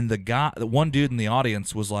 and the one dude in the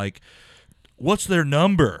audience was like, "What's their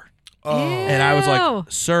number?" And I was Ew. like,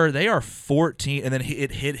 "Sir, they are 14." And then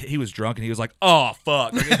he was drunk, and he was like, "Oh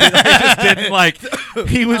fuck!" Like, it just didn't like.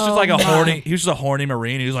 He was just like a horny. He was just a horny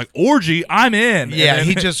marine. He was like, "Orgy, I'm in." Yeah, And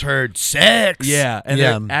he then- just heard sex. yeah, and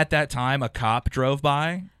Yeah. then at that time, a cop drove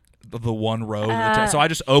by. the one row. So I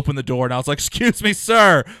just opened the door and I was like, "Excuse me,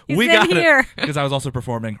 sir, He's we in got here." it." Because I was also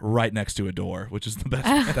performing right next to a door, which is the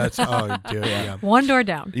best. That's dude. Yeah. One door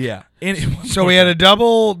down. Yeah. So we had a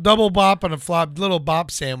double bop and a flop, little bop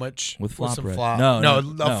sandwich With flop some bread. flop. No.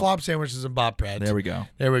 A flop sandwich is a bop bread. There we go.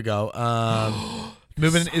 There we go.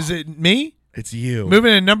 Moving. Is it me? It's you.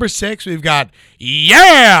 Moving to number 6, we've got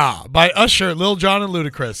 "Yeah" by Usher, Lil Jon, and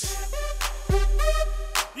Ludacris.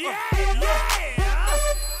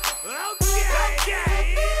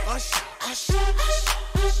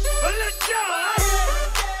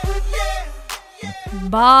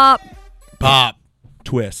 Bop. Bop.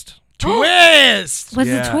 Twist. Twist. What's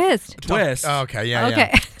Yeah. the twist? Twist. Oh, okay. Yeah.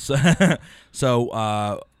 Okay. Yeah. So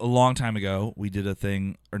a long time ago, we did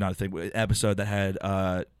an episode that had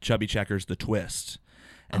Chubby Checkers, The Twist.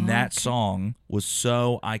 And that song was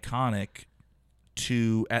so iconic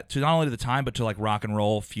to not only to the time, but to like rock and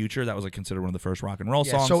roll future. That was like considered one of the first rock and roll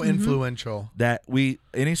Yeah, songs. so influential. That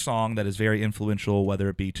any song that is very influential, whether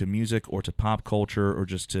it be to music or to pop culture or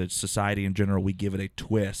just to society in general, we give it a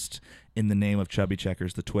twist in the name of Chubby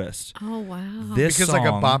Checkers, The Twist. Oh wow. This Because song,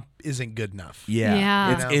 like a bop isn't good enough. yeah,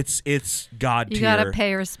 Yeah. it's god tier. You gotta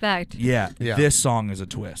pay respect. Yeah, Yeah. this song is a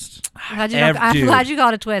twist. I'm Dude, glad you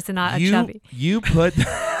got a twist and not a chubby. You put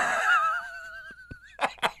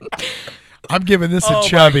I'm giving this a oh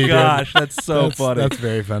chubby. my gosh, that's so Dude. funny. That's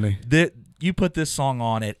very funny. You put this song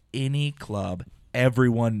on at any club,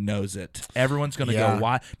 everyone knows it. Everyone's gonna Yeah. go,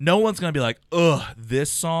 why? No one's gonna be like, ugh,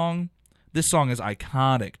 this song is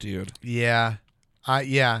iconic, dude. Yeah.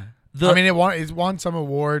 Yeah. The- I mean, it won some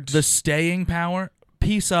awards. The staying power,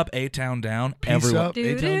 Peace Up, A-Town Down. Peace everyone, up,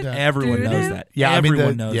 A-Town down. everyone knows that. Yeah, I mean,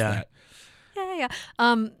 everyone knows yeah. that.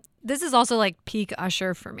 Yeah. This is also like peak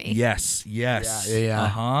Usher for me. Yes. Yeah. Uh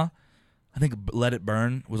huh. I think Let It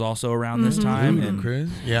Burn was also around this time, and Ludacris.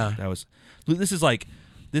 Yeah. that was.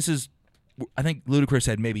 I think Ludacris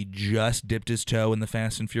had maybe just dipped his toe in the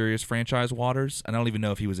Fast and Furious franchise waters, and I don't even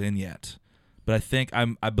know if he was in yet. But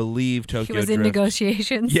I believe Tokyo He was in Drift.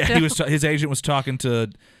 negotiations. Yeah, still. his agent was talking to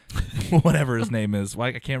whatever his name is. Why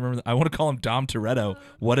I can't remember. I want to call him Dom Toretto.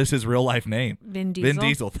 What is his real life name? Vin Diesel. Vin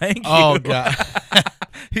Diesel. Thank you. Oh god.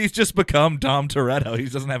 He's just become Dom Toretto. He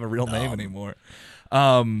doesn't have a real name anymore.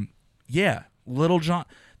 Yeah, Little John.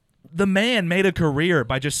 The man made a career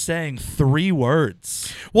by just saying 3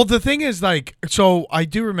 words. Well, the thing is, like, so I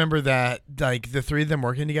do remember that, like, the three of them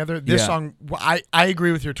working together. This Yeah. song, I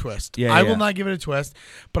agree with your twist. Yeah, I yeah. will not give it a twist,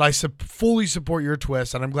 but I fully support your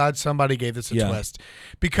twist, and I'm glad somebody gave this a Yeah. twist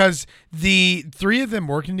because the three of them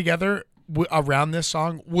working together around this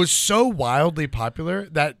song was so wildly popular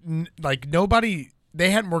that like nobody. They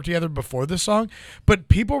hadn't worked together before this song, but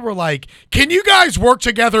people were like, "Can you guys work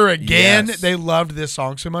together again?" Yes. They loved this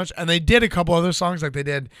song so much, and they did a couple other songs. Like they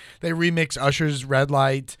remixed Usher's "Red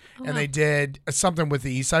Light," and they did something with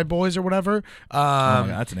the East Side Boys or whatever. Oh my God,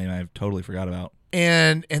 that's a name I totally forgot about.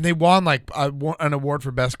 And they won like an award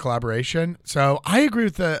for best collaboration. So I agree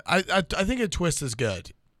with I think a twist is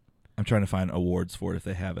good. I'm trying to find awards for it if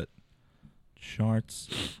they have it. Charts.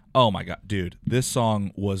 Oh my God, dude. This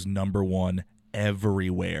song was #1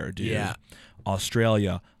 everywhere, dude. Yeah.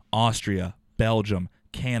 Australia, Austria, Belgium,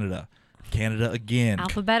 Canada again.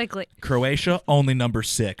 Alphabetically. Croatia, only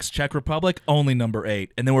 #6. Czech Republic, only #8.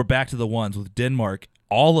 And then we're back to the ones with Denmark,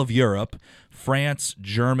 all of Europe, France,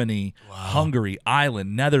 Germany, Hungary,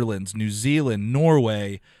 Ireland, Netherlands, New Zealand,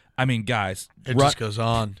 Norway. I mean, guys, It just goes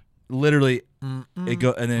on. literally and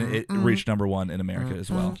then it reached #1 in America as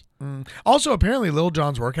well. Also, apparently, Lil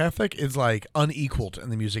Jon's work ethic is like unequaled in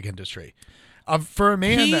the music industry. For a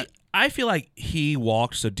man I feel like he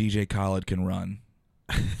walked so DJ Khaled can run.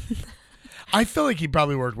 I feel like he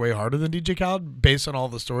probably worked way harder than DJ Khaled based on all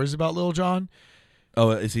the stories about Lil Jon.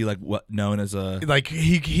 Oh, is he like what known as a? Like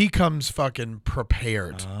he comes fucking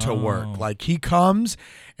prepared to work. Like he comes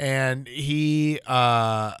and he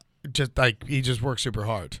just works super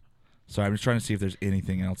hard. Sorry, I'm just trying to see if there's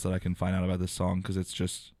anything else that I can find out about this song because it's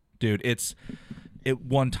just, dude, it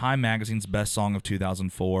won Time Magazine's best song of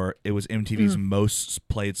 2004. It was MTV's most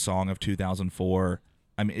played song of 2004.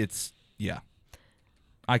 I mean, it's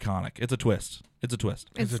iconic. It's a twist. It's a twist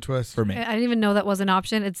It's a twist for me. I didn't even know that was an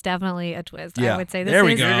option. It's definitely a twist. Yeah. I would say this There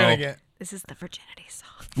we is go. You're gonna get. this is the virginity song.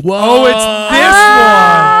 Whoa! Oh, it's this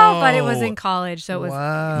Oh, one. but it was in college, so it was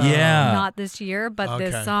Wow. Yeah. not this year, but Okay.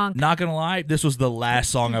 this song. Not gonna lie, this was the last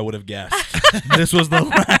song I would have guessed. This was the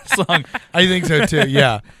last song. I think so too.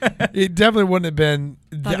 Yeah, it definitely wouldn't have been.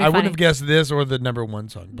 That'd be I wouldn't funny. have guessed this or the #1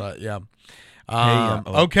 song, but yeah. Hey,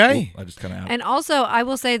 Okay. I just kind of. And also, I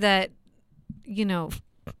will say that,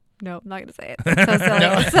 No, I'm not gonna say it. It's so silly.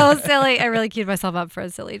 It's so silly. I really queued myself up for a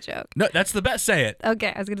silly joke. No, that's the best. Say it.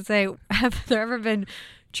 Okay, I was gonna say, have there ever been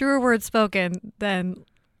truer words spoken than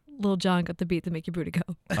Lil Jon got the beat to make your booty go?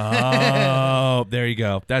 Oh, there you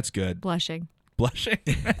go. That's good. Blushing. Blushing.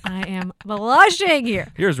 I am blushing here.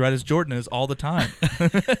 You're as red as Jordan is all the time.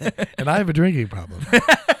 And I have a drinking problem.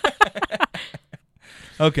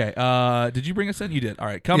 Okay. Did you bring us in? You did. All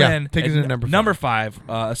right. Come Yeah, in. take us at into number Number 5.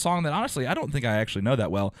 A song that honestly I don't think I actually know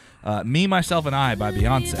that well. Me, Myself, and I by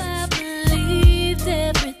Beyonce. I believed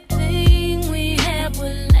everything we had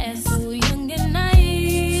would last. So young and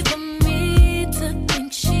naive of me to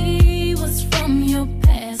think she was from your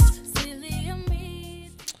past. Silly of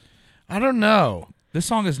me. I don't know. This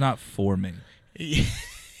song is not for me.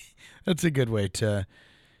 That's a good way to.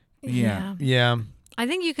 Yeah. Yeah. I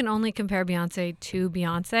think you can only compare Beyonce to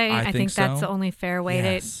Beyonce. I think that's so. the only fair way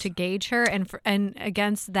Yes. to gauge her. And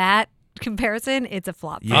against that comparison, it's a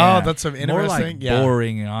flop. Yeah. Oh, that's some More interesting. like Yeah.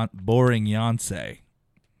 boring Beyonce.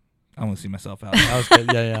 I want to see myself out. That was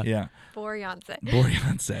good. Yeah. Yeah. For Beyonce. Boring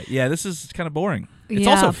Beyonce. Yeah, this is kind of boring. It's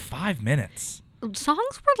Yeah. also 5 minutes.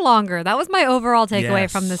 Songs were longer. That was my overall takeaway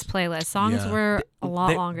Yes. from this playlist. Songs Yeah. were a lot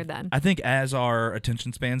They- longer then. I think as our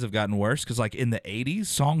attention spans have gotten worse, because like in the 80s,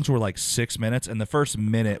 songs were like 6 minutes, and the first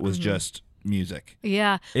minute was just music.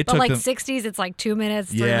 Yeah. It But took like them- 60s, it's like 2 minutes,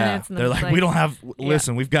 3 Yeah, minutes. And then they're it's like, we don't have.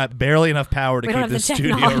 Listen, we've got barely enough power to We keep don't have this the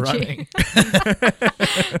studio technology.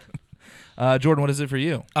 running. Jordan, what is it for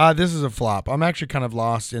you? This is a flop. I'm actually kind of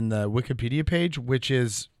lost in the Wikipedia page, which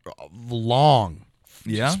is long.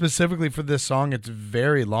 Yeah, Specifically for this song, it's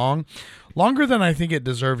very long. Longer than I think it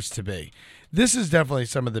deserves to be. This is definitely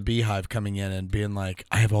some of the Beehive coming in and being like,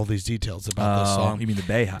 I have all these details about this song. You mean the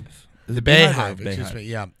Bayhive? Is The it Bayhive or Bayhive, excuse Bayhive? me.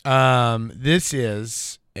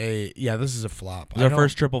 Yeah. This is a flop. It was our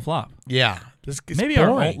first triple flop. Yeah. This it's Maybe our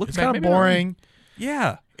boring. old- look It's back, kind of maybe our old- boring.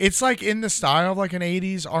 Yeah, It's like in the style of like an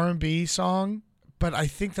 80s R&B song, but I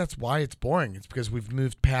think that's why it's boring. It's because we've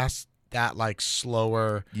moved past that like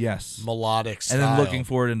slower yes. melodic style. And then looking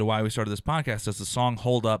forward into why we started this podcast, does the song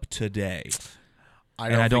hold up today?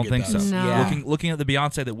 I don't think it so. does. No. Yeah. Looking at the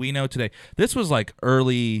Beyonce that we know today, this was like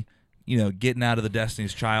early, getting out of the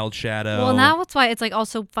Destiny's Child shadow. Well, now that's why it's like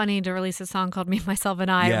also funny to release a song called Me, Myself,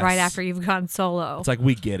 and I Yes. right after you've gone solo. It's like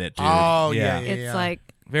we get it, dude. Oh, yeah. It's like,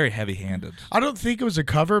 Very heavy-handed. I don't think it was a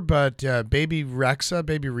cover, but Baby Rexa,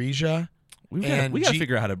 Baby Reja, We got And to G-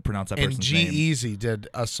 figure out how to pronounce that and person's name. G-Eazy did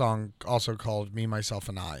a song also called Me, Myself,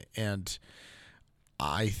 and I. And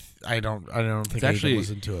I don't think I actually- even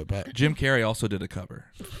listened to it, but Jim Carrey also did a cover.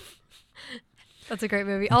 that's a great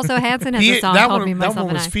movie. Also, Hanson has a song that called one, Me, that Myself, one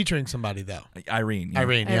and was I. featuring somebody though. Irene.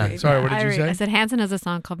 Irene, yeah. Irene. Sorry, what did Irene. you say? I said Hanson has a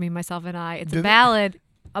song called Me, Myself, and I. It's a Did- ballad,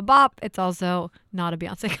 a bop. It's also not a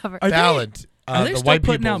Beyonce cover. Are they- Ballad. Are they the still White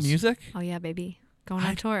putting out Peoples. music? Oh yeah, baby, going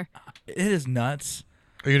on tour. It is nuts.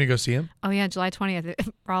 Are you gonna go see him? Oh yeah, July 20th,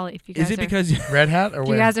 Raleigh. If you guys Is it are, because Red Hat or if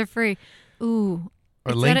where? you guys are free. Ooh,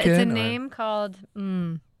 Or it's Lincoln? a or name called.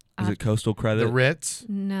 is it Coastal Credit? the Ritz?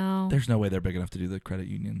 No, There's no way they're big enough to do the credit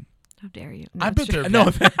union. how dare you? I bet they're No,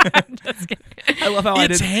 Just kidding. I love how It's I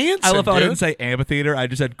didn't. Hanson, I love how I dude. didn't say amphitheater. I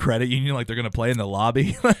just said credit union, like they're gonna play in the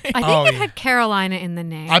lobby. I think Oh, it yeah. had Carolina in the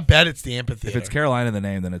name. I bet it's the amphitheater. If it's Carolina in the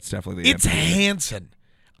name, then it's definitely the It's amphitheater. Hanson.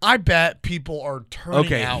 I bet people are turning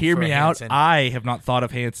Okay, out hear for me Hanson. out. I have not thought of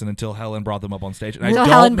Hanson until Helen brought them up on stage. And I so don't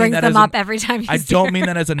Helen mean brings that them as an- up every time you I see don't her. mean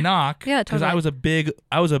that as a knock. Yeah, because totally.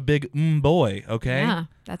 I was a big boy. Okay. Yeah,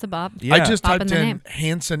 that's a bop. Yeah. I just Pop in typed the in name.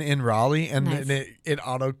 Hanson in Raleigh, and Nice. then it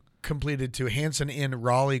auto completed to Hanson in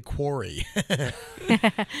Raleigh Quarry.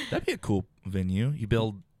 That'd be a cool venue. You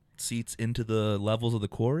build seats into the levels of the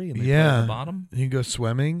quarry and they play Yeah. on the bottom. You can go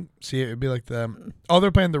swimming. See, it'd be like the. Oh,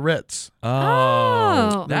 they're playing the Ritz.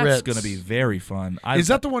 Oh. That's Ritz. gonna be very fun. Is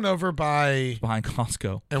that the one over by behind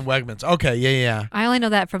Costco? and Wegmans? Okay, yeah. I only know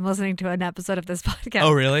that from listening to an episode of this podcast.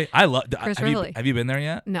 Oh, really? I love. Chris Have you, Ridley. have you been there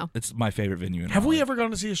yet? No. It's my favorite venue. In Have we Raleigh. ever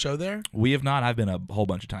gone to see a show there? We have not. I've been a whole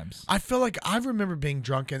bunch of times. I feel like I remember being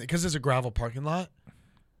drunk in it because there's a gravel parking lot.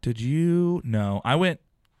 Did you? No, I went.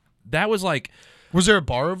 That was like. Was there a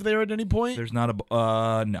bar over there at any point? There's not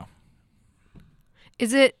a. No.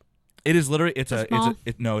 Is it? It is literally. It's So a.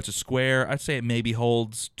 small? It's a square. I'd say it maybe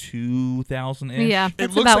holds 2,000 ish. Yeah, It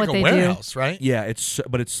that's looks about like what a they warehouse, right? Yeah,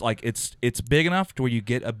 but it's like it's big enough to where you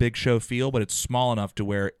get a big show feel, but it's small enough to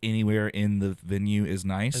where anywhere in the venue is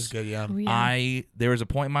nice. That's good, yeah. do. Oh, yeah. There was a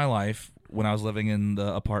point in my life when I was living in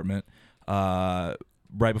the apartment, right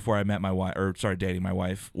before I met my wife, or sorry, dating my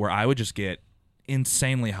wife, where I would just get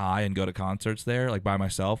insanely high and go to concerts there, like by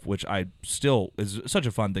myself, which I still is such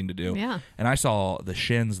a fun thing to do. Yeah. And I saw the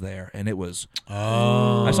Shins there, and it was.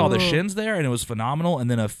 Oh. I saw the Shins there, and it was phenomenal. And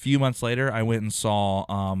then a few months later, I went and saw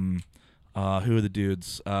who are the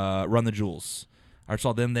dudes? Run the Jewels. I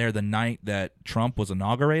saw them there the night that Trump was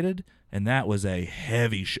inaugurated, and that was a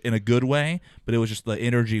heavy in a good way. But it was just the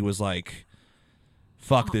energy was like,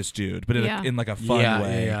 fuck this dude, but Yeah. in like a fun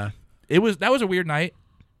way. Yeah. That was a weird night.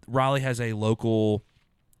 Raleigh has a local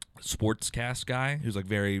sportscast guy who's like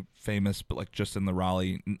very famous, but like just in the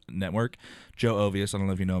Raleigh network. Joe Ovius. I don't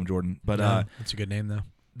know if you know him, Jordan, but That's a good name though.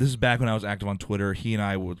 this is back when I was active on Twitter. He and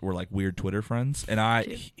I were like weird Twitter friends, and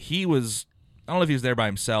he was. I don't know if he was there by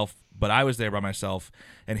himself, but I was there by myself,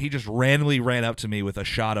 and he just randomly ran up to me with a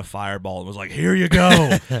shot of Fireball and was like, "Here you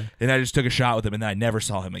go," and I just took a shot with him, and then I never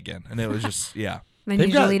saw him again, and it was just Then They've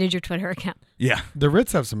you got- deleted your Twitter account. yeah. The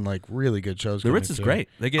Ritz have some like really good shows. The coming, Ritz is too. great.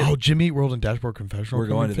 They get. Oh, Jimmy Eat World and Dashboard Confessional. we're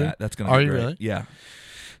going to coming, that. That's gonna Are be you great. really? Yeah.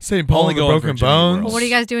 St. Paul Only and the going for Broken Jimmy Eat Bones. World. Well, what are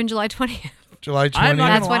you guys doing July 20th? July I'm 20th. not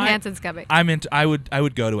That's gonna when lie. Hanson's coming. I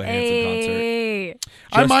would go to a Hanson concert. Hey.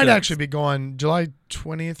 I Just might to- actually be going July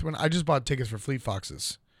 20th when I just bought tickets for Fleet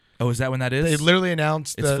Foxes. Oh, is that when that is? They literally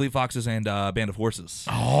announced It's the. Fleet Foxes and Band of Horses.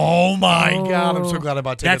 Oh my God! I'm so Oh. glad I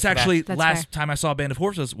bought tickets. That's for that. actually That's last time I saw Band of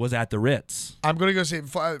Horses was at the Ritz, I'm gonna go see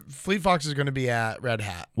Fleet Fox is gonna be at Red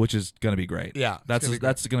Hat. which is going to be great. Yeah, it's that's gonna be great.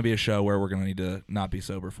 that's going to be a show where we're going to need to not be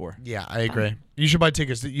sober for. Yeah, I agree. You should buy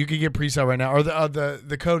tickets. You can get pre-sale right now, or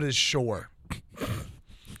the code is Shore.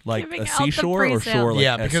 Like Giving a out the seashore or pre-sale. shore? Like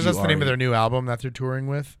yeah, because that's the name of their S-U-R-E? new album that they're touring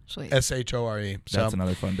with. Sweet. SHORE. So That's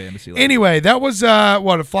another fun band to see. later. anyway, that was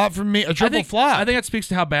what a flop from me. A triple flop. I think that speaks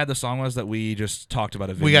to how bad the song was that we just talked about.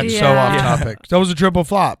 we got Vineyard. so off Yeah. topic. That was a triple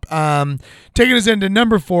flop. Taking us into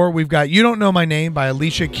number 4, we've got "You Don't Know My Name" by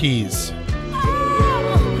Alicia Keys.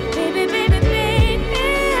 Baby, baby, baby,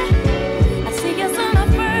 I see us on our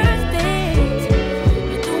first date.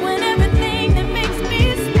 You're doing everything that makes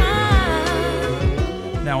me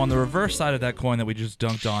smile. Now on the reverse side of that coin that we just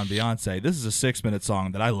dunked on Beyonce, this is a 6-minute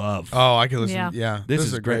song that I love. Oh, I can listen. Yeah. Yeah, this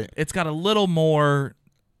is great. It's got a little more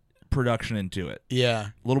production into it. Yeah.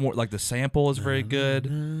 A little more, like the sample is very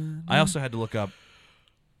good. I also had to look up.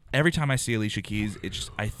 Every time I see Alicia Keys,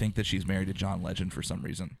 I think that she's married to John Legend for some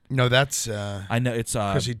reason. No, that's I know it's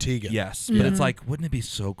Chrissy Teigen. Yes, but it's like, wouldn't it be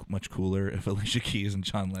so much cooler if Alicia Keys and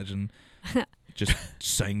John Legend just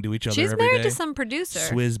sang to each other She's every married day? to some producer.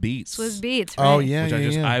 Swizz Beats. Swizz Beats. Oh right. yeah,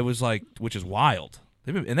 Which yeah, I was like, which is wild.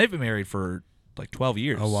 They've been married for like 12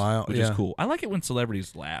 years. A while, which yeah. is cool. I like it when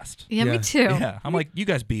celebrities last. Yeah, Yeah. me too. Yeah, I'm like, you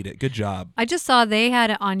guys beat it. Good job. I just saw they had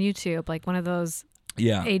it on YouTube, like one of those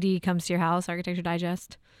Yeah, AD comes to your house, Architecture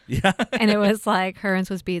Digest. yeah. And it was like her and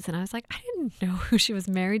Swizz Beats. And I was like, I didn't know who she was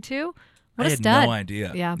married to. What I a had stud. no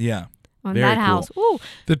idea. Yeah. yeah. On Very that cool. house. Ooh.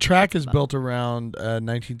 The track is built around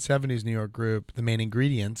 1970s New York group. The main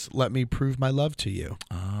ingredients: "Let Me Prove My Love to You."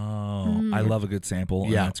 Oh, I love a good sample.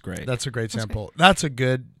 and Yeah, that's great. That's a great sample. That's a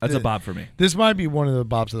good. That's a bop for me. This might be one of the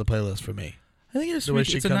bops of the playlist for me. I think it's The way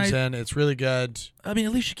she it's a comes nice, in, it's really good. I mean,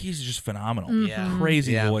 Alicia Keys is just phenomenal. Yeah.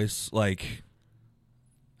 Crazy Yeah. voice. Like,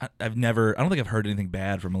 I don't think I've heard anything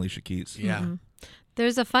bad from Alicia Keys. Yeah.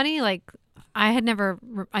 There's a funny, like, I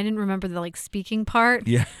didn't remember the, like, speaking part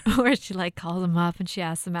Yeah. where she, like, calls him up and she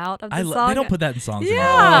asks him out of the They song. don't put that in songs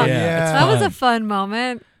Yeah. anymore. Yeah. It's That was fun. a fun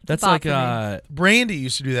moment. That's Bop like for me. Brandy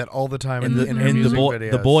used to do that all the time in, in the in her in the music boy videos.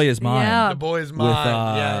 the boy is mine Yeah. The Boy Is with Mine.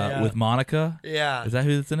 yeah. with Monica. Yeah. Is that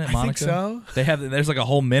who that's in it? I Monica. think so. They have there's like a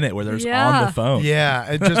whole minute where they're just on Yeah. the phone. Yeah,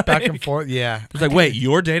 it just back and forth. Yeah. It's like, wait,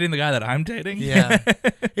 you're dating the guy that I'm dating? Yeah,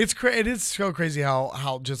 it is so crazy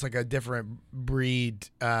how just like a different breed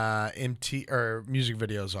MT or music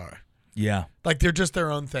videos are. yeah. Like they're just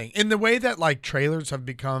their own thing. In the way that like trailers have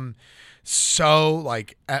become so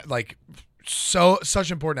like such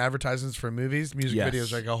important advertisements for movies, music Yes.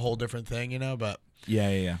 videos are like a whole different thing, you know. But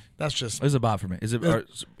Yeah. that's just This is a bop for me. Is it?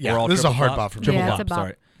 yeah, we're all this is a triple hard bop? bop for me. Triple Yeah, it's bop. a bop.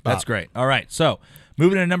 Sorry. That's Bop. great. All right. So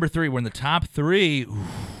moving to number 3, we're in the top 3.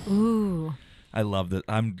 Ooh, Ooh. I love this.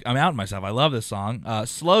 I'm outing myself. I love this song.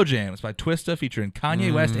 Slow Jams by Twista featuring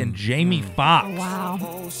Kanye West and Jamie Foxx.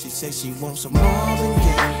 Wow. She says she wants some Marvin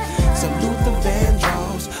Gaye, some Luther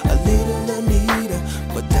Vandross, a little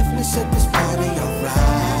Anita, but definitely set this party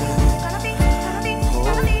alright.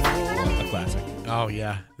 A classic. oh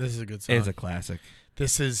yeah, this is a good song. It's a classic.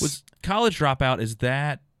 This is Was College Dropout, is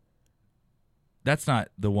that's not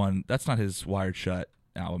the one, that's not his Wired Shut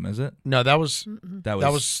album, is it? no, that was That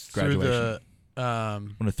through Graduation.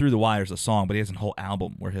 the When it Through the Wire is a song, but he has a whole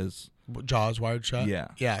album where his Jaws Wired Shut. Yeah.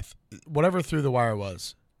 yeah, whatever Through the Wire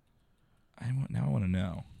was. now I want to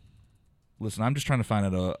know. Listen, I'm just trying to find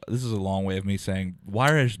out this is a long way of me saying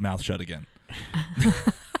wire his mouth shut again.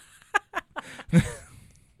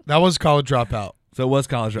 That was College Dropout. So it was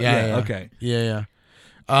College Dropout. Yeah. Okay. Yeah.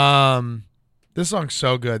 This song's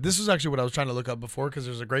so good. This is actually what I was trying to look up before because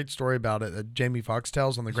there's a great story about it that Jamie Foxx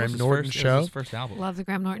tells on the Graham Norton show. It was his first album. Love the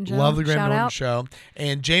Graham Norton show. Love the Graham Shout Norton out. show.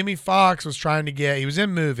 And Jamie Foxx was trying to get. He was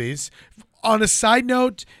in movies. On a side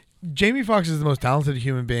note, Jamie Foxx is the most talented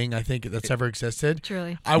human being I think that's ever existed.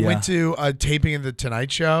 Truly. I went to a taping of The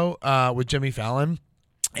Tonight Show with Jimmy Fallon.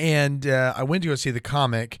 And I went to go see the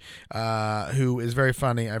comic, who is very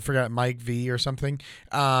funny. I forgot, Mike V or something.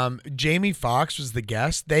 Jamie Foxx was the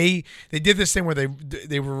guest. They did this thing where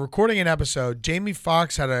they were recording an episode. Jamie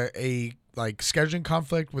Foxx had a like scheduling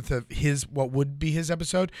conflict with what would be his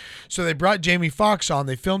episode, so they brought Jamie Foxx on.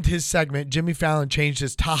 They filmed his segment. Jimmy Fallon changed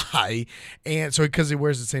his tie, and so because he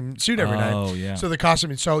wears the same suit every night. Oh yeah. So the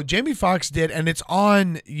costume. So Jamie Foxx did, and it's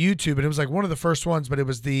on YouTube, and it was like one of the first ones, but it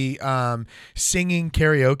was the singing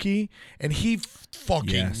karaoke, and he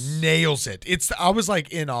fucking nails it. I was like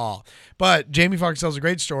in awe. But Jamie Foxx tells a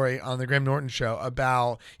great story on the Graham Norton show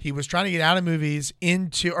about he was trying to get out of movies he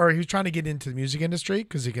was trying to get into the music industry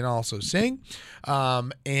because he can also sing.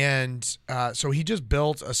 So he just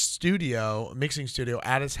built a mixing studio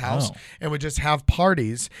at his house and would just have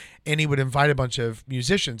parties, and he would invite a bunch of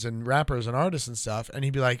musicians and rappers and artists and stuff, and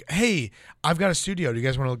he'd be like, hey, I've got a studio. Do you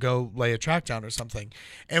guys want to go lay a track down or something?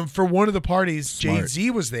 And for one of the parties,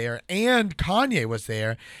 Jay-Z was there and Kanye was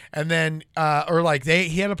there, and then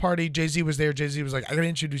he had a party, Jay-Z was there. Jay-Z was like, I gotta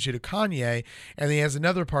introduce you to Kanye, and then he has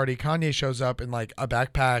another party. Kanye shows up in like a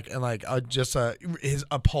backpack and like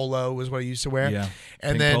a polo was what he used to wear. Yeah.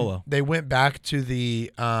 And Pink then polo. they went back to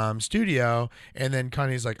the studio, and then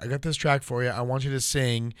Kanye's like, I got this track for you. I want you to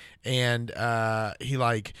sing. And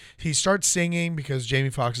he starts singing because Jamie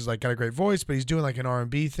Foxx is like got a great voice, but he's doing like an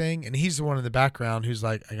R&B thing, and he's the one in the background who's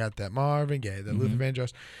like, I got that Marvin Gaye, that Luther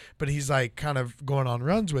Vandross, but he's like kind of going on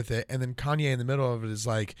runs with it, and then Kanye in the middle of it is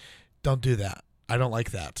like, don't do that. I don't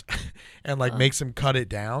like that, and like makes him cut it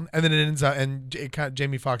down, and then it ends up, and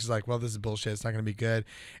Jamie Foxx is like, well, this is bullshit. It's not going to be good.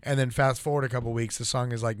 And then fast forward a couple weeks, the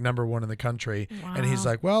song is like #1 in the country, and he's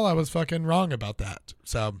like, well, I was fucking wrong about that.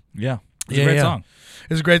 So Yeah. It's a great song.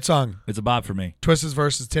 It's a great song. It's a bop for me. Twista's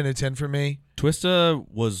verse is 10 out of 10 for me. Twista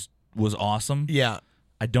was awesome. Yeah.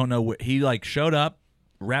 I don't know what he like showed up,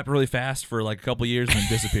 rapped really fast for like a couple years and then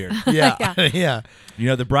disappeared. Yeah. Yeah. Yeah. You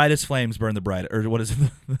know, the brightest flames burn the brightest, or what is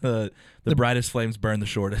it? The brightest flames burn the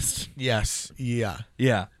shortest. Yes. Yeah.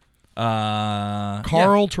 Yeah.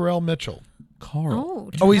 Carl Terrell Mitchell.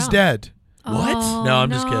 Carl. Oh, he's dead. What? Oh, No, I'm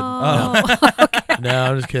just kidding. no. No,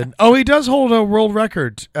 I'm just kidding. Oh, he does hold a world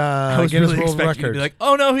record. I was Guinness really World expecting you to Record. be like,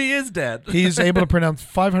 oh no, he is dead. He's able to pronounce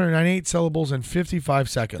 598 syllables in 55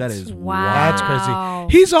 seconds. That is Wow. That's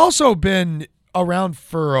crazy. He's also been around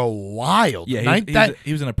for a while. Yeah,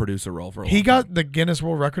 he was in a producer role for a He long got time. the Guinness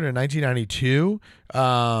World Record in 1992,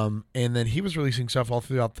 and then he was releasing stuff all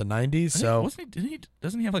throughout the 90s. So,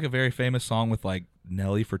 Doesn't he have like a very famous song with like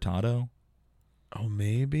Nelly Furtado? oh,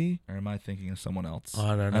 maybe. Or am I thinking of someone else? I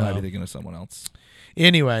don't I might know. be thinking of someone else.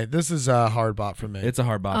 Anyway, this is a hard bot for me. It's a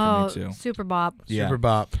hard bop for me too. Super Bop. Yeah. Super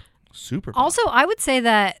bop. Super. Also, I would say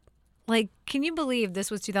that, like, can you believe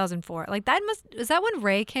this was 2004? Like, is that when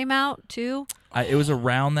Ray came out too? It was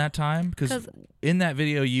around that time because 'Cause- in that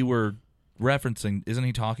video you were referencing, isn't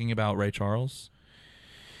he talking about Ray Charles?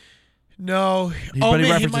 No. But he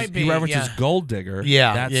references, might be. he references yeah. Gold Digger.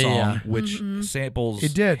 Yeah, that yeah, song, yeah. which samples.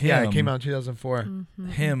 It did. Yeah, it him- came out in 2004.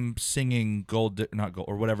 Him singing not Gold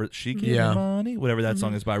or whatever. She Give Me Yeah. Money, whatever that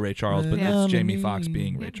song is by Ray Charles, but Yeah. it's Jamie Foxx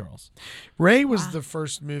being Ray Charles. Ray was the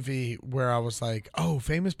first movie where I was like, oh,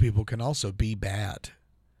 famous people can also be bad.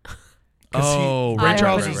 'Cause Oh, Ray right,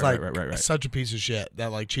 Charles right, is right, like right. such a piece of shit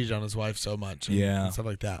that like cheated on his wife so much. Yeah. and stuff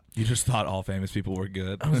like that. You just thought all famous people were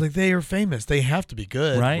good, I was like, they are famous. They have to be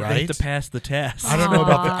good, right? right? They have to pass the test. I don't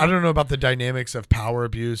know about the dynamics of power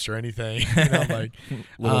abuse or anything. You know, like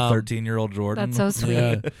Little 13-year-old Jordan. That's so sweet.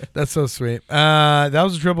 yeah, that's so sweet. That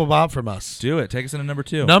was a triple bop from us. Do it. Take us into number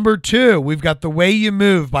 2. Number 2, we've got "The Way You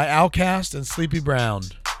Move" by Outkast and Sleepy Brown.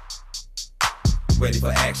 Ready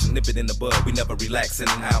for action, nip it in the bud, we never relaxing.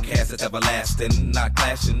 Outcast is everlasting, not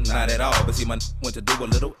clashing, not at all. But see, my went to do a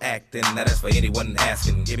little acting. Now that's for anyone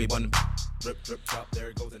asking. Give me one, drip, drip, drop. There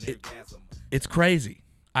it goes an orgasm. It's crazy.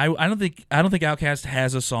 I don't think Outkast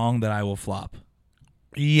has a song that I will flop.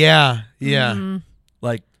 Yeah.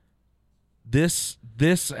 Like this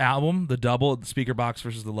album, the double, the Speaker Box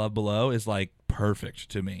versus the Love Below, is like perfect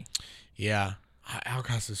to me. Yeah.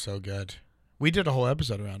 Outkast is so good. We did a whole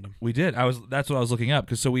episode around him. We did. That's what I was looking up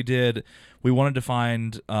because we wanted to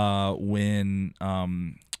find when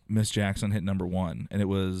Miss Jackson hit number 1, and it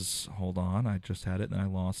was, hold on, I just had it and I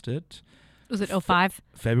lost it. Was it 05?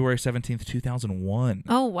 February 17th, 2001.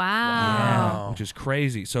 Oh, wow. Yeah, which is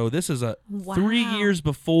crazy. So this is Wow. 3 years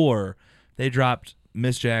before they dropped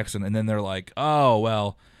Miss Jackson, and then they're like, oh,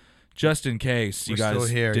 well, just in case you We're guys still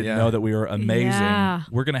here, didn't yeah. know that we were amazing, Yeah.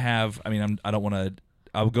 we're going to have, I don't want to,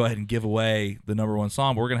 I'll go ahead and give away the number one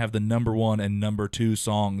song, but we're going to have the number one and number two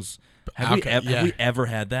songs. Have we ever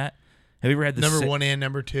had that? Have you ever had the Number 1 and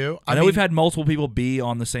number 2? I know we've had multiple people be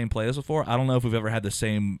on the same playlist before. I don't know if we've ever had the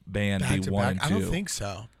same band back be to 1 back. and 2. I don't think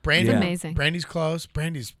so. Brandy, Yeah. Amazing. Brandy's close.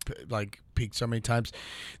 Brandy's peaked so many times.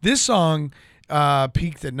 This song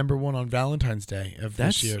peaked at number 1 on Valentine's Day of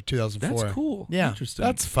this year, 2004. That's cool. Yeah, Interesting.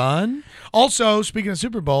 that's fun. Also, speaking of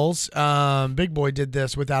Super Bowls, Big Boy did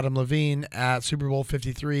this with Adam Levine at Super Bowl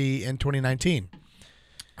 53 in 2019.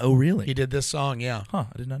 Oh, really? He did this song, yeah. Huh,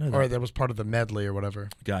 I did not know that. Or that was part of the medley or whatever.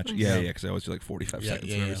 Gotcha. Yeah, because I always do like 45 Yeah, seconds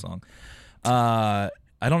yeah, for every yeah. song.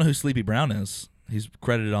 I don't know who Sleepy Brown is. He's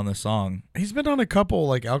credited on this song. He's been on a couple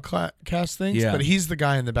like Outcast things, Yeah. but he's the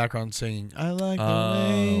guy in the background singing, I like the Oh,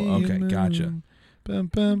 way you okay, gotcha. move. Bum,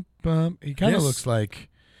 bum, bum. He kind of Yes. looks like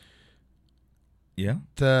Yeah.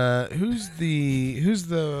 who's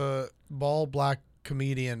the bald black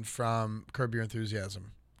comedian from Curb Your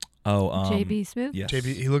Enthusiasm? Oh, JB Smooth? Yes.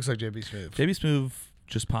 He looks like JB Smooth. JB Smooth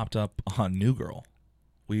just popped up on New Girl.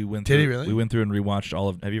 We went Did through, he really? We went through and rewatched all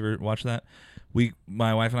of. Have you ever watched that?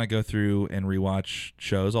 My wife and I go through and rewatch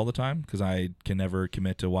shows all the time because I can never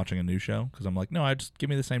commit to watching a new show because I'm like, no, I just give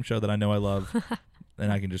me the same show that I know I love,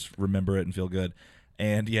 and I can just remember it and feel good.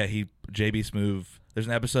 And yeah, JB Smooth. There's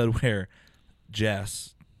an episode where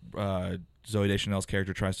Jess, Zooey Deschanel's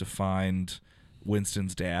character, tries to find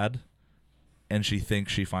Winston's dad, and she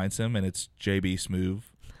thinks she finds him, and it's JB Smooth,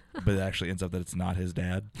 but it actually ends up that it's not his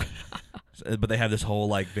dad. But they have this whole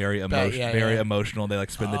like very emotional. They like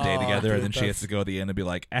spend the day Oh, together, dude, and then she has that's- to go at the end and be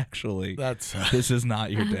like, "Actually, That's this is not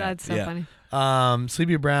your dad." That's so Yeah. funny.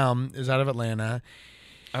 Sleepy Brown is out of Atlanta.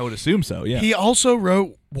 I would assume so. Yeah. He also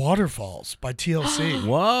wrote Waterfalls by TLC.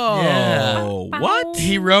 Whoa! Yeah. What?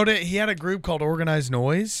 He wrote it. He had a group called Organized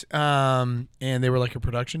Noise, and they were like a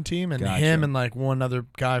production team, and Gotcha. him and like one other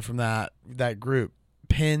guy from that group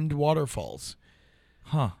penned Waterfalls.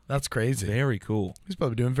 Huh? That's crazy. Very cool. He's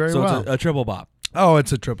probably doing very So well. it's a triple bop.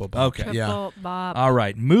 It's a triple bop. Okay. Yeah. Triple Bob. All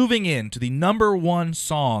right, moving into the number one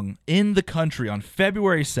song in the country on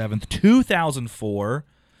February 7th, 2004.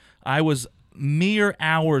 I was mere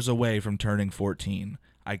hours away from turning 14.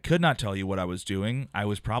 I could not tell you what I was doing. I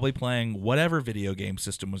was probably playing whatever video game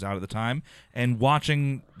system was out at the time and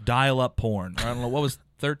watching dial-up porn. I don't know, what was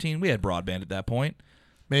 13? We had broadband at that point.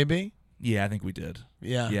 Maybe. Yeah, I think we did.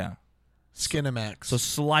 Yeah. Yeah. Skinamax. So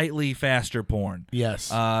slightly faster porn. yes.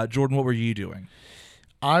 Jordan, what were you doing?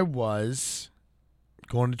 I was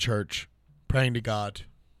going to church, praying to God.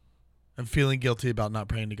 I'm feeling guilty about not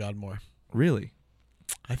praying to God more. Really?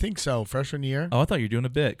 I think so. Freshman year. Oh, I thought you were doing a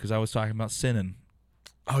bit because I was talking about sinning.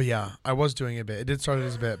 Oh, yeah. I was doing a bit. It did start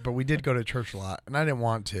as a bit, but we did go to church a lot. And I didn't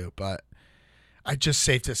want to, but I just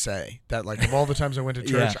safe to say that, like, of all the times I went to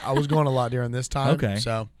church, I was going a lot during this time. Okay.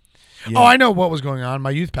 So, Yeah. Oh, I know what was going on.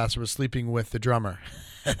 My youth pastor was sleeping with the drummer.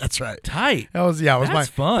 That's right. Tight. That was It was That's my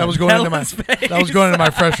fun. That was going into my Helen's face. that was going into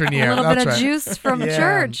my freshman year. A little That's bit of right. juice from Yeah.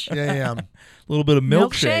 church. Yeah. A little bit of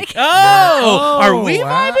milkshake. Milkshake? Oh, are we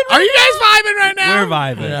wow. vibing? Right Are you guys vibing right now? We're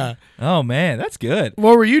vibing. Yeah. Oh man, that's good.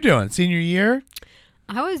 What were you doing? Senior year?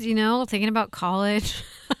 I was, thinking about college.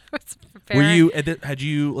 I was Were preparing. you? Had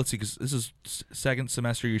you? Let's see, because this is second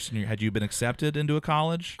semester your senior. Had you been accepted into a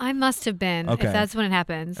college? I must have been, Okay. if that's when it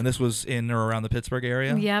happens. And this was in or around the Pittsburgh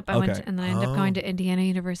area. Yep, I okay. went, and then I ended up going to Indiana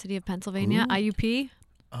University of Pennsylvania, IUP.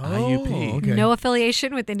 IUP. Okay. No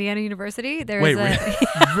affiliation with Indiana University. There's Wait,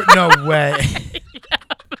 No way.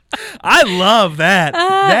 I love that.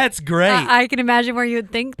 That's great. I can imagine where you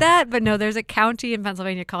would think that, but no, there's a county in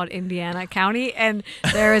Pennsylvania called Indiana County, and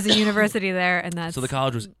there is a university there, and that's so the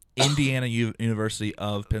college was Indiana University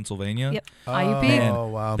of Pennsylvania. Yep, IUP. Man, Oh,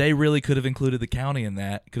 wow. They really could have included the county in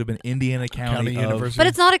that. It could have been Indiana County, of University. But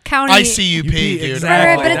it's not a county. ICUP, dude. exactly.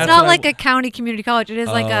 Right, but it's That's not what like I- a county community college. It is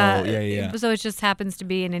like Oh, a. yeah. So it just happens to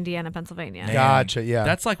be in Indiana, Pennsylvania. Man, Gotcha, yeah.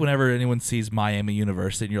 That's like whenever anyone sees Miami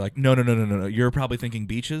University and you're like, no. You're probably thinking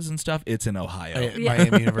beaches and stuff. It's in Ohio.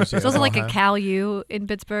 Miami University. It's also like a Ohio. Cal U in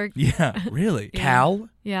Pittsburgh. Yeah, really. Yeah. Cal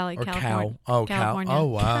Yeah, like or California. Cal? Oh, California. Cal. Oh,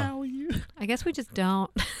 wow. I guess we just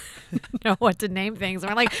don't know what to name things.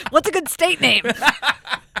 We're like, what's a good state name?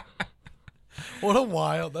 What a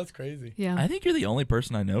wild. That's crazy. Yeah. I think you're the only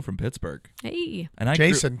person I know from Pittsburgh. Hey. And I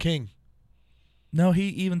Jason King. No, he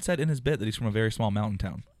even said in his bit that he's from a very small mountain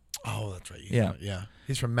town. Oh, that's right. Yeah.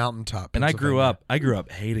 He's from Mountaintop. And I grew Pennsylvania.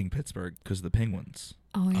 up hating Pittsburgh because of the Penguins.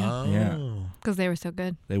 Oh yeah, Oh. Yeah. because they were so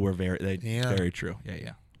good. They were very true.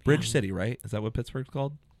 Yeah. Bridge City, right? Is that what Pittsburgh's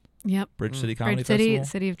called? Yep. Bridge City Comedy Bridge City, Festival.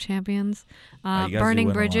 City of Champions. you guys do Burning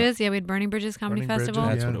win a lot. Bridges. Yeah, we had Burning Bridges Comedy Burning Festival.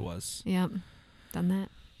 Bridges. That's Yeah. what it was. Yep. Done that.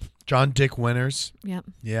 John Dick Winters. Yep.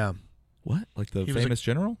 Yeah. What? Like the He was famous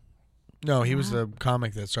general? No, he was Wow. the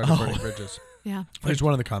comic that started Oh. Burning Bridges. Yeah. He was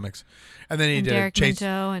one of the comics. And then he And did Derek Chase.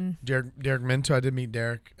 Minto and Derek Minto. I did meet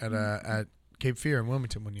Derek at Cape Fear in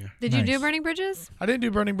Wilmington one year. did you do Nice. Burning Bridges? I didn't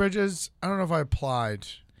do Burning Bridges. I don't know if I applied.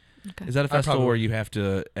 Okay. Is that a festival probably- where you have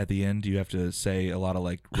to, at the end, you have to say a lot of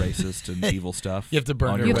like racist and evil stuff? You have to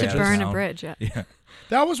burn on your You your have to way burn a down? bridge. Yeah. Yeah.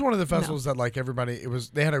 That was one of the festivals that like everybody.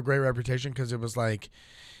 They had a great reputation because it was like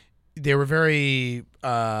they were very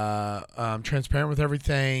transparent with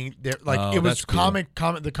everything. They're like Oh, it was that's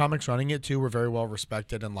cool. the comics running it too were very well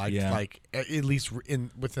respected and liked. Yeah. Like at least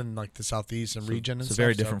within like the southeast and region. And So stuff,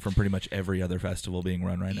 very so- different from pretty much every other festival being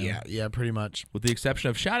run right now. Yeah, pretty much. With the exception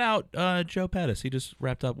of shout out Joe Pettis. He just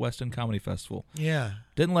wrapped up West End Comedy Festival. Yeah.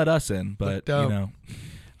 Didn't let us in, but Looked dope. you know.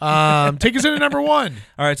 Take us into number one.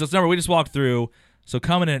 All right, so it's number we just walked through. So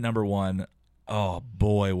coming in at number one, oh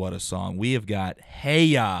boy, what a song. We have got Hey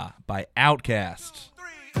Ya by Outkast.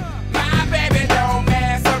 My baby don't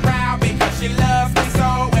mess around because she loves me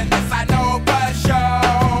so, and this I know for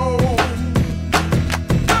sure.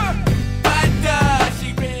 But does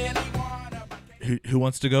she really wanna? Who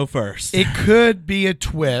wants to go first? It could be a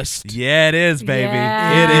twist. Yeah, it is, baby.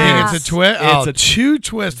 Yeah. It You is. think it's a twist? It's Oh, a two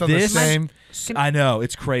twists on the this- same. I know,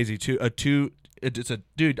 it's crazy. It's a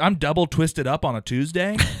dude. I'm double twisted up on a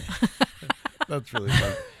Tuesday. That's really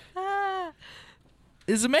fun.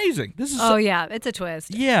 It's amazing. This is Oh yeah, it's a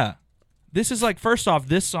twist. yeah. This is like first off,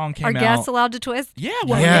 this song came Are out. guests allowed to twist? Yeah,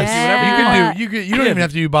 well, Yes, do whatever you you want. can do. You don't Yeah. even have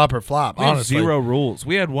to do bop or flop. We have Honestly, zero rules.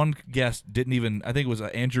 We had one guest didn't even. I think it was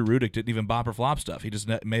Andrew Rudick didn't even bop or flop stuff. He just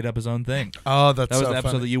made up his own thing. Oh, that's That was so the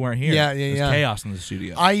episode funny. that you weren't here. Yeah, It was yeah. chaos in the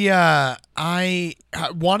studio. I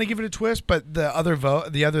want to give it a twist, but the other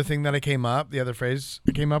thing that the other phrase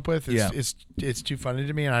I came up with, it's too funny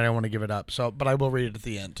to me, and I don't want to give it up. So, but I will read it at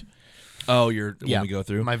the end. Oh, when we go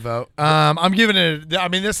through. my vote. I'm giving it. I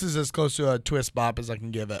mean, this is as close to a twist bop as I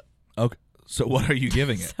can give it. Okay. So what are you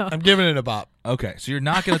giving it? I'm giving it a bop. Okay, so you're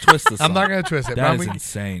not going to twist this. I'm not going to twist it. but That I'm is gonna-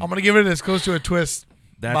 insane. I'm going to give it as close to a twist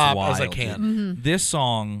That's bop wild. as I can. Mm-hmm. This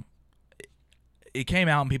song, it came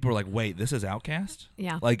out and people were like, "Wait, this is Outkast?"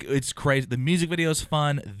 Yeah. Like it's crazy. The music video is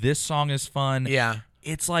fun. This song is fun. Yeah.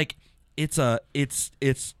 It's like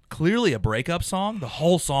it's clearly a breakup song. The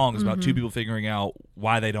whole song is about two people figuring out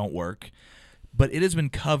why they don't work. But it has been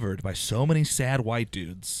covered by so many sad white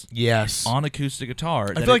dudes Yes. on acoustic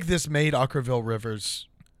guitar. I that feel like this made Ockerville Rivers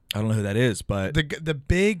I don't know who that is, but the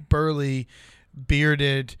big burly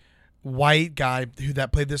bearded white guy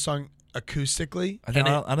that played this song acoustically. I don't,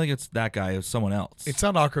 And I don't think it's that guy. It's someone else. it's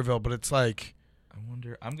not Ockerville, but it's like, I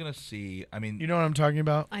wonder. I'm gonna see. I mean, you know what I'm talking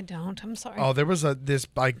about? I don't. I'm sorry. Oh, there was this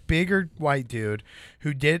like bigger white dude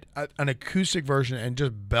who did an acoustic version and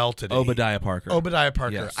just belted it. Obadiah Parker. Obadiah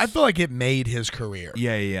Parker. Yes. I feel like it made his career.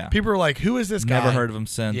 Yeah. People were like, "Who is this guy?" Never heard of him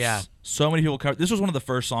since. Yeah. So many people covered. This was one of the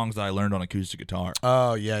first songs that I learned on acoustic guitar.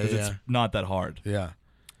 Oh yeah, 'Cause yeah, It's not that hard. yeah.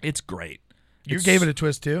 It's great. You It's- gave it a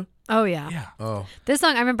twist too. Oh yeah. Yeah. Oh, This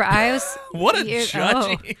song, I remember I was. What a years-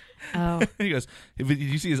 judgy. Oh. He goes. Did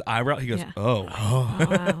you see his eyebrow? He goes. Yeah. Oh.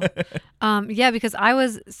 Wow. Yeah, because I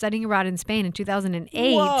was studying abroad in Spain in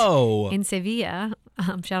 2008 Whoa. in Sevilla.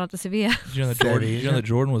 Shout out to Sevilla Did you know that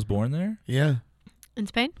Jordan was born there? yeah. in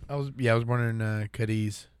Spain. I was born in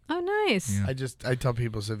Cadiz. Oh, nice. Yeah. I tell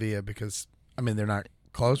people Sevilla because I mean they're not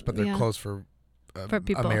close, but they're Yeah. close for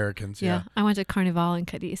people. Americans. Yeah. Yeah. I went to Carnival in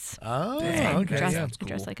Cadiz. Oh, Dang, okay. dressed, Yeah.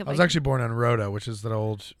 dressed like a I was Viking. actually born on Rota, which is the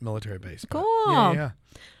old military base. but- Cool. Yeah.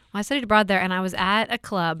 I studied abroad there, and I was at a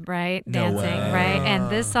club, right, No dancing, way. right, and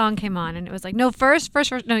this song came on, and it was like, no, first,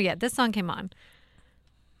 no, yeah, this song came on,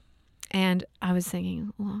 and I was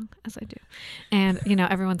singing along as I do, and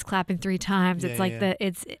everyone's clapping 3 times. It's Yeah, like yeah.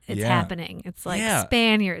 it's Yeah. happening. It's like Yeah.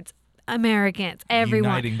 Spaniards, Americans, everyone,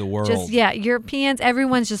 Uniting the world. just Europeans,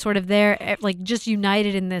 everyone's just sort of there, like just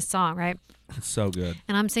united in this song, right? It's so good.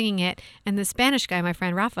 And I'm singing it, and the Spanish guy, my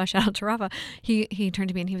friend Rafa, shout out to Rafa, he turned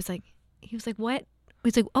to me and he was like, what?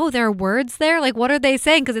 He's like, oh, there are words there? Like, what are they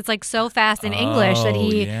saying? Because it's like so fast in English that Oh,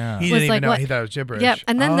 he yeah. He was didn't like, even know. what? He thought it was gibberish. Yep.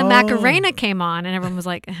 And then the Oh. Macarena came on, and everyone was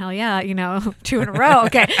like, hell yeah, 2 in a row.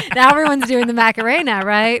 Okay, now everyone's doing the Macarena,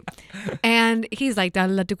 right? And he's like,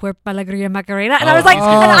 dale tu cuerpo alegría Macarena. And I was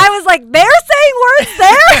like, they're saying words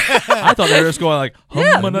there? I thought they were just going like,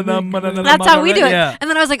 That's how we do it. Yeah. And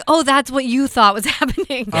then I was like, oh, that's what you thought was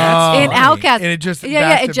happening in funny. Outcast. And it just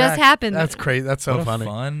it just back. happened. That's crazy. That's so What a funny.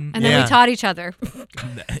 fun. And then Yeah. we taught each other.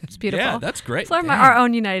 It's beautiful. Yeah, that's great. It's our Dang.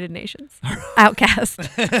 own United Nations. Outcast.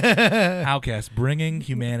 Outcast, bringing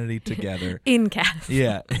humanity together. Incast.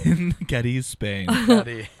 Yeah, in Cadiz, Spain.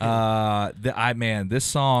 This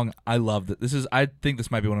song, I love it. I think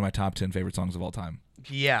this might be one of my top 10 favorite songs of all time.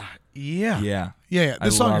 Yeah. Yeah. This I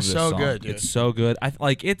song love is this so song. good, dude. It's so good.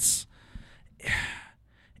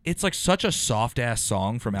 It's like such a soft ass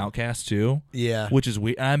song from Outkast too. Yeah. Which is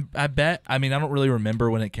weird. I don't really remember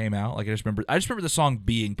when it came out. Like I just remember the song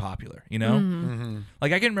being popular, you know? Mm-hmm.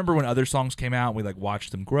 Like I can remember when other songs came out and we like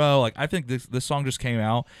watched them grow. Like I think this song just came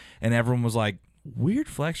out and everyone was like, weird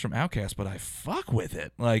flex from Outkast, but I fuck with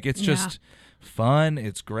it. Like it's just fun.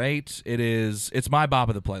 It's great. It's my bop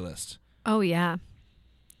of the playlist. Oh, yeah.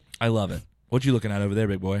 I love it. What you looking at over there,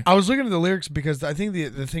 big boy? I was looking at the lyrics because I think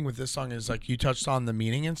the thing with this song is like you touched on the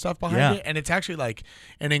meaning and stuff behind Yeah. it, and it's actually like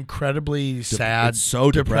an incredibly sad, it's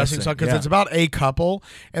so depressing depressing, song because yeah. it's about a couple,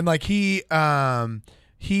 and like he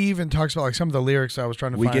even talks about like some of the lyrics I was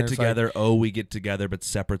trying to We find. get It's like, together. Oh, we get together, but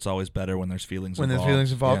separate's always better when there's feelings when involved. there's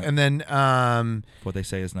feelings involved, Yeah. and then What they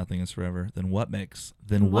say is nothing is forever. Then what makes?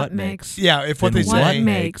 Then what makes? yeah, if what Then they what say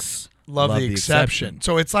makes? love the exception.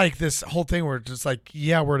 So it's like this whole thing where it's just like,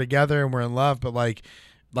 yeah, we're together and we're in love, but like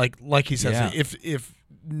he says, Yeah. if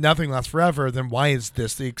nothing lasts forever, then why is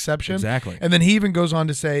this the exception? Exactly. And then he even goes on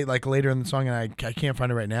to say, like later in the song, and I can't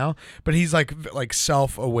find it right now, but he's like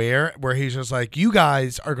self-aware, where he's just like, you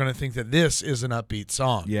guys are going to think that this is an upbeat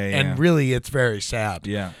song, Yeah, and yeah. really it's very sad.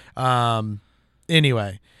 Yeah.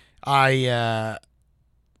 Anyway, that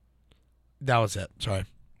was it. Sorry.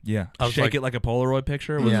 Yeah. I was Shake like- it like a Polaroid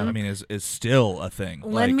picture. Was, Yeah. I mean, is still a thing.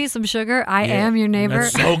 Lend me some sugar. I Yeah. am your neighbor.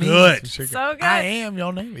 That's so good. So good. I am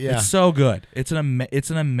your neighbor. Yeah. It's so good. It's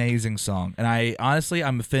an amazing song, and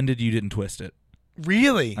I'm offended you didn't twist it.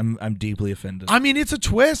 Really? I'm deeply offended. I mean, it's a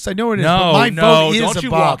twist. I know it is. no, but my vote is don't a you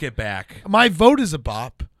bop. walk it back. My vote is a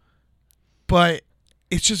bop, but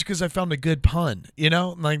it's just because I found a good pun. You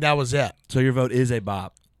know, like that was it. So your vote is a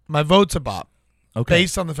bop. My vote's a bop Okay.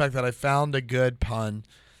 based on the fact that I found a good pun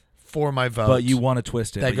for my vote. But you want to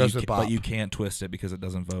twist it. That but goes you with but bop. you can't twist it because it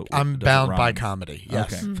doesn't vote. I'm doesn't bound by rhyme. comedy.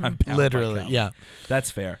 Yes. Okay. Mm-hmm. I'm bound by Literally. comedy. Yeah. That's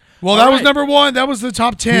fair. Well, All that was right. number one. That was the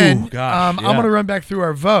top 10. Ooh, gosh, I'm yeah. going to run back through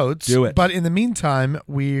our votes. Do it. But in the meantime,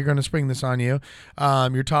 we're going to spring this on you.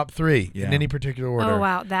 Your top three in Yeah. any particular order. Oh,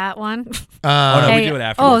 wow. That one. Oh, no, Hey, we do it oh,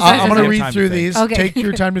 afterwards. sorry, I'm sorry, going to sorry. read Time to through think. these. Okay. Take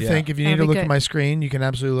your time to Yeah. think. If you need That'd to be look at good. my screen, you can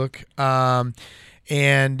absolutely look. So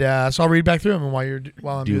I'll read back through them, and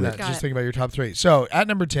while I'm Do doing that. that, Got just it. think about your top three. So at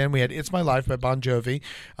number 10, we had "It's My Life" by Bon Jovi.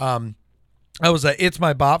 That was a "It's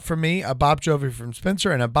My Bop" from me, a Bop Jovi from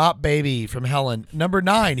Spencer, and a Bop Baby from Helen. Number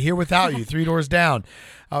 9, "Here Without You," Three Doors Down.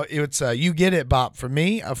 It's a "You Get It" bop from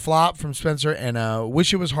me, a flop from Spencer, and a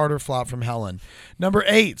 "Wish It Was Harder" flop from Helen. Number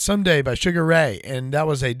 8, "Someday" by Sugar Ray, and that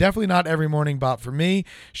was a "Definitely Not Every Morning" bop from me,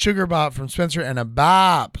 sugar bop from Spencer, and a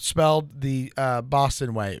bop spelled the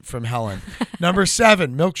Boston way from Helen. Number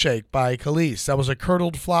 7, "Milkshake" by Khalees. That was a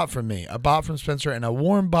curdled flop from me, a bop from Spencer, and a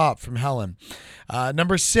warm bop from Helen.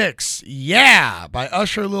 Number 6, "Yeah" by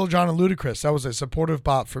Usher, Lil Jon, and Ludacris. That was a supportive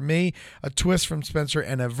bop for me, a twist from Spencer,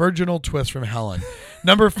 and a virginal twist from Helen.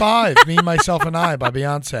 Number 5, "Me, Myself, and I" by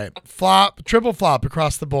Beyonce. Flop, triple flop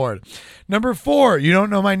across the board. Number 4, "You Don't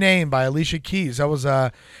Know My Name" by Alicia Keys. That was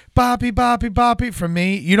a boppy, boppy, boppy from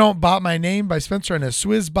me. "You Don't Bop My Name" by Spencer, and a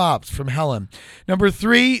Swizz Bops from Helen. Number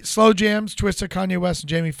 3, "Slow Jams," Twist of Kanye West and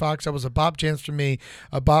Jamie Foxx. That was a bop jams from me,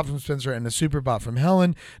 a bop from Spencer, and a super bop from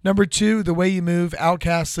Helen. Number 2, "The Way You Move,"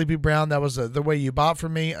 Outkast, Sleepy Brown. That was "The Way You Bop"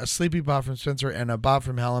 from me, a sleepy bop from Spencer, and a bop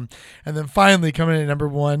from Helen. And then finally, coming in at number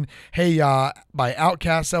 1, "Hey Ya" by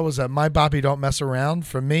Outkast. That was a "My Boppy Don't Mess Around"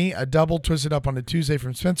 from me, a double twisted up on a Tuesday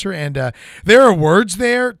from Spencer, and "There Are Words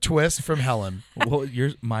There" twist from Helen. Well,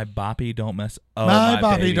 yours, my boppy don't mess. Oh, my my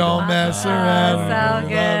boppy baby don't mess Oh, around.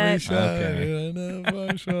 so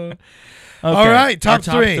good. Okay. All right, Our top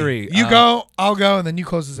three. You go, I'll go, and then you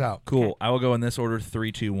close this out. Cool. I will go in this order: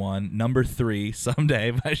 3, 2, 1. Number 3, "Someday"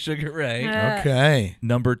 by Sugar Ray. Okay.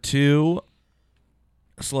 Number 2,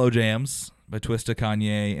 "Slow Jams" by Twista,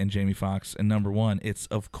 Kanye, and Jamie Foxx. And number 1, it's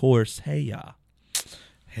of course "Hey Ya."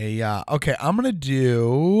 Hey, okay, I'm going to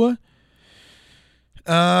do,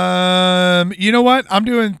 you know what? I'm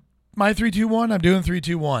doing my 3, 2, 1. I'm doing 3,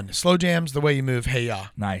 2, 1. Slow jams, the way you move. Hey ya.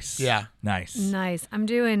 Nice. Yeah. Nice. Nice. I'm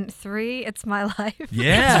doing 3. It's my life.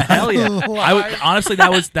 Yeah, hell yeah. I would honestly that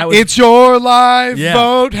was It's your life. Yeah.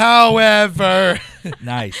 Vote however.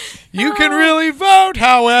 nice. You can really vote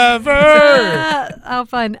however. Oh,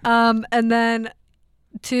 fun. And then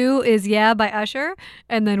 2 is Yeah by Usher,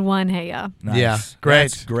 and then 1 Hey Ya. Nice. Yeah, great.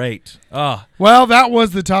 That's great. Oh, Well, that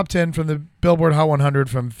was the top 10 from the Billboard Hot 100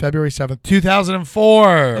 from February 7th,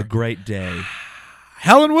 2004. a great day.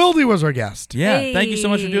 Helen Wilde was our guest. Yeah, thank you so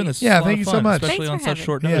much for doing this. It was Yeah, a lot thank of you so fun, much. especially Thanks on for such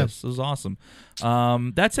short having me. notice. It was awesome.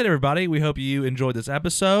 That's it, everybody. We hope you enjoyed this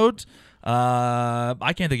episode. I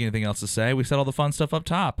can't think of anything else to say. We said all the fun stuff up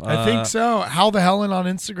top. I think so. How the Helen on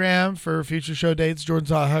Instagram for future show dates,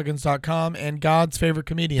 jordanshuggins.com, and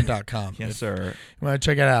godsfavoritecomedian.com. Yes, sir. You want to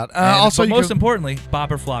check it out. And- Also, but you most can importantly,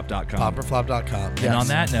 bopperflop.com. popperflop.com. And on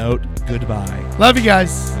that note, goodbye. Love you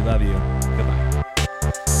guys. We love you.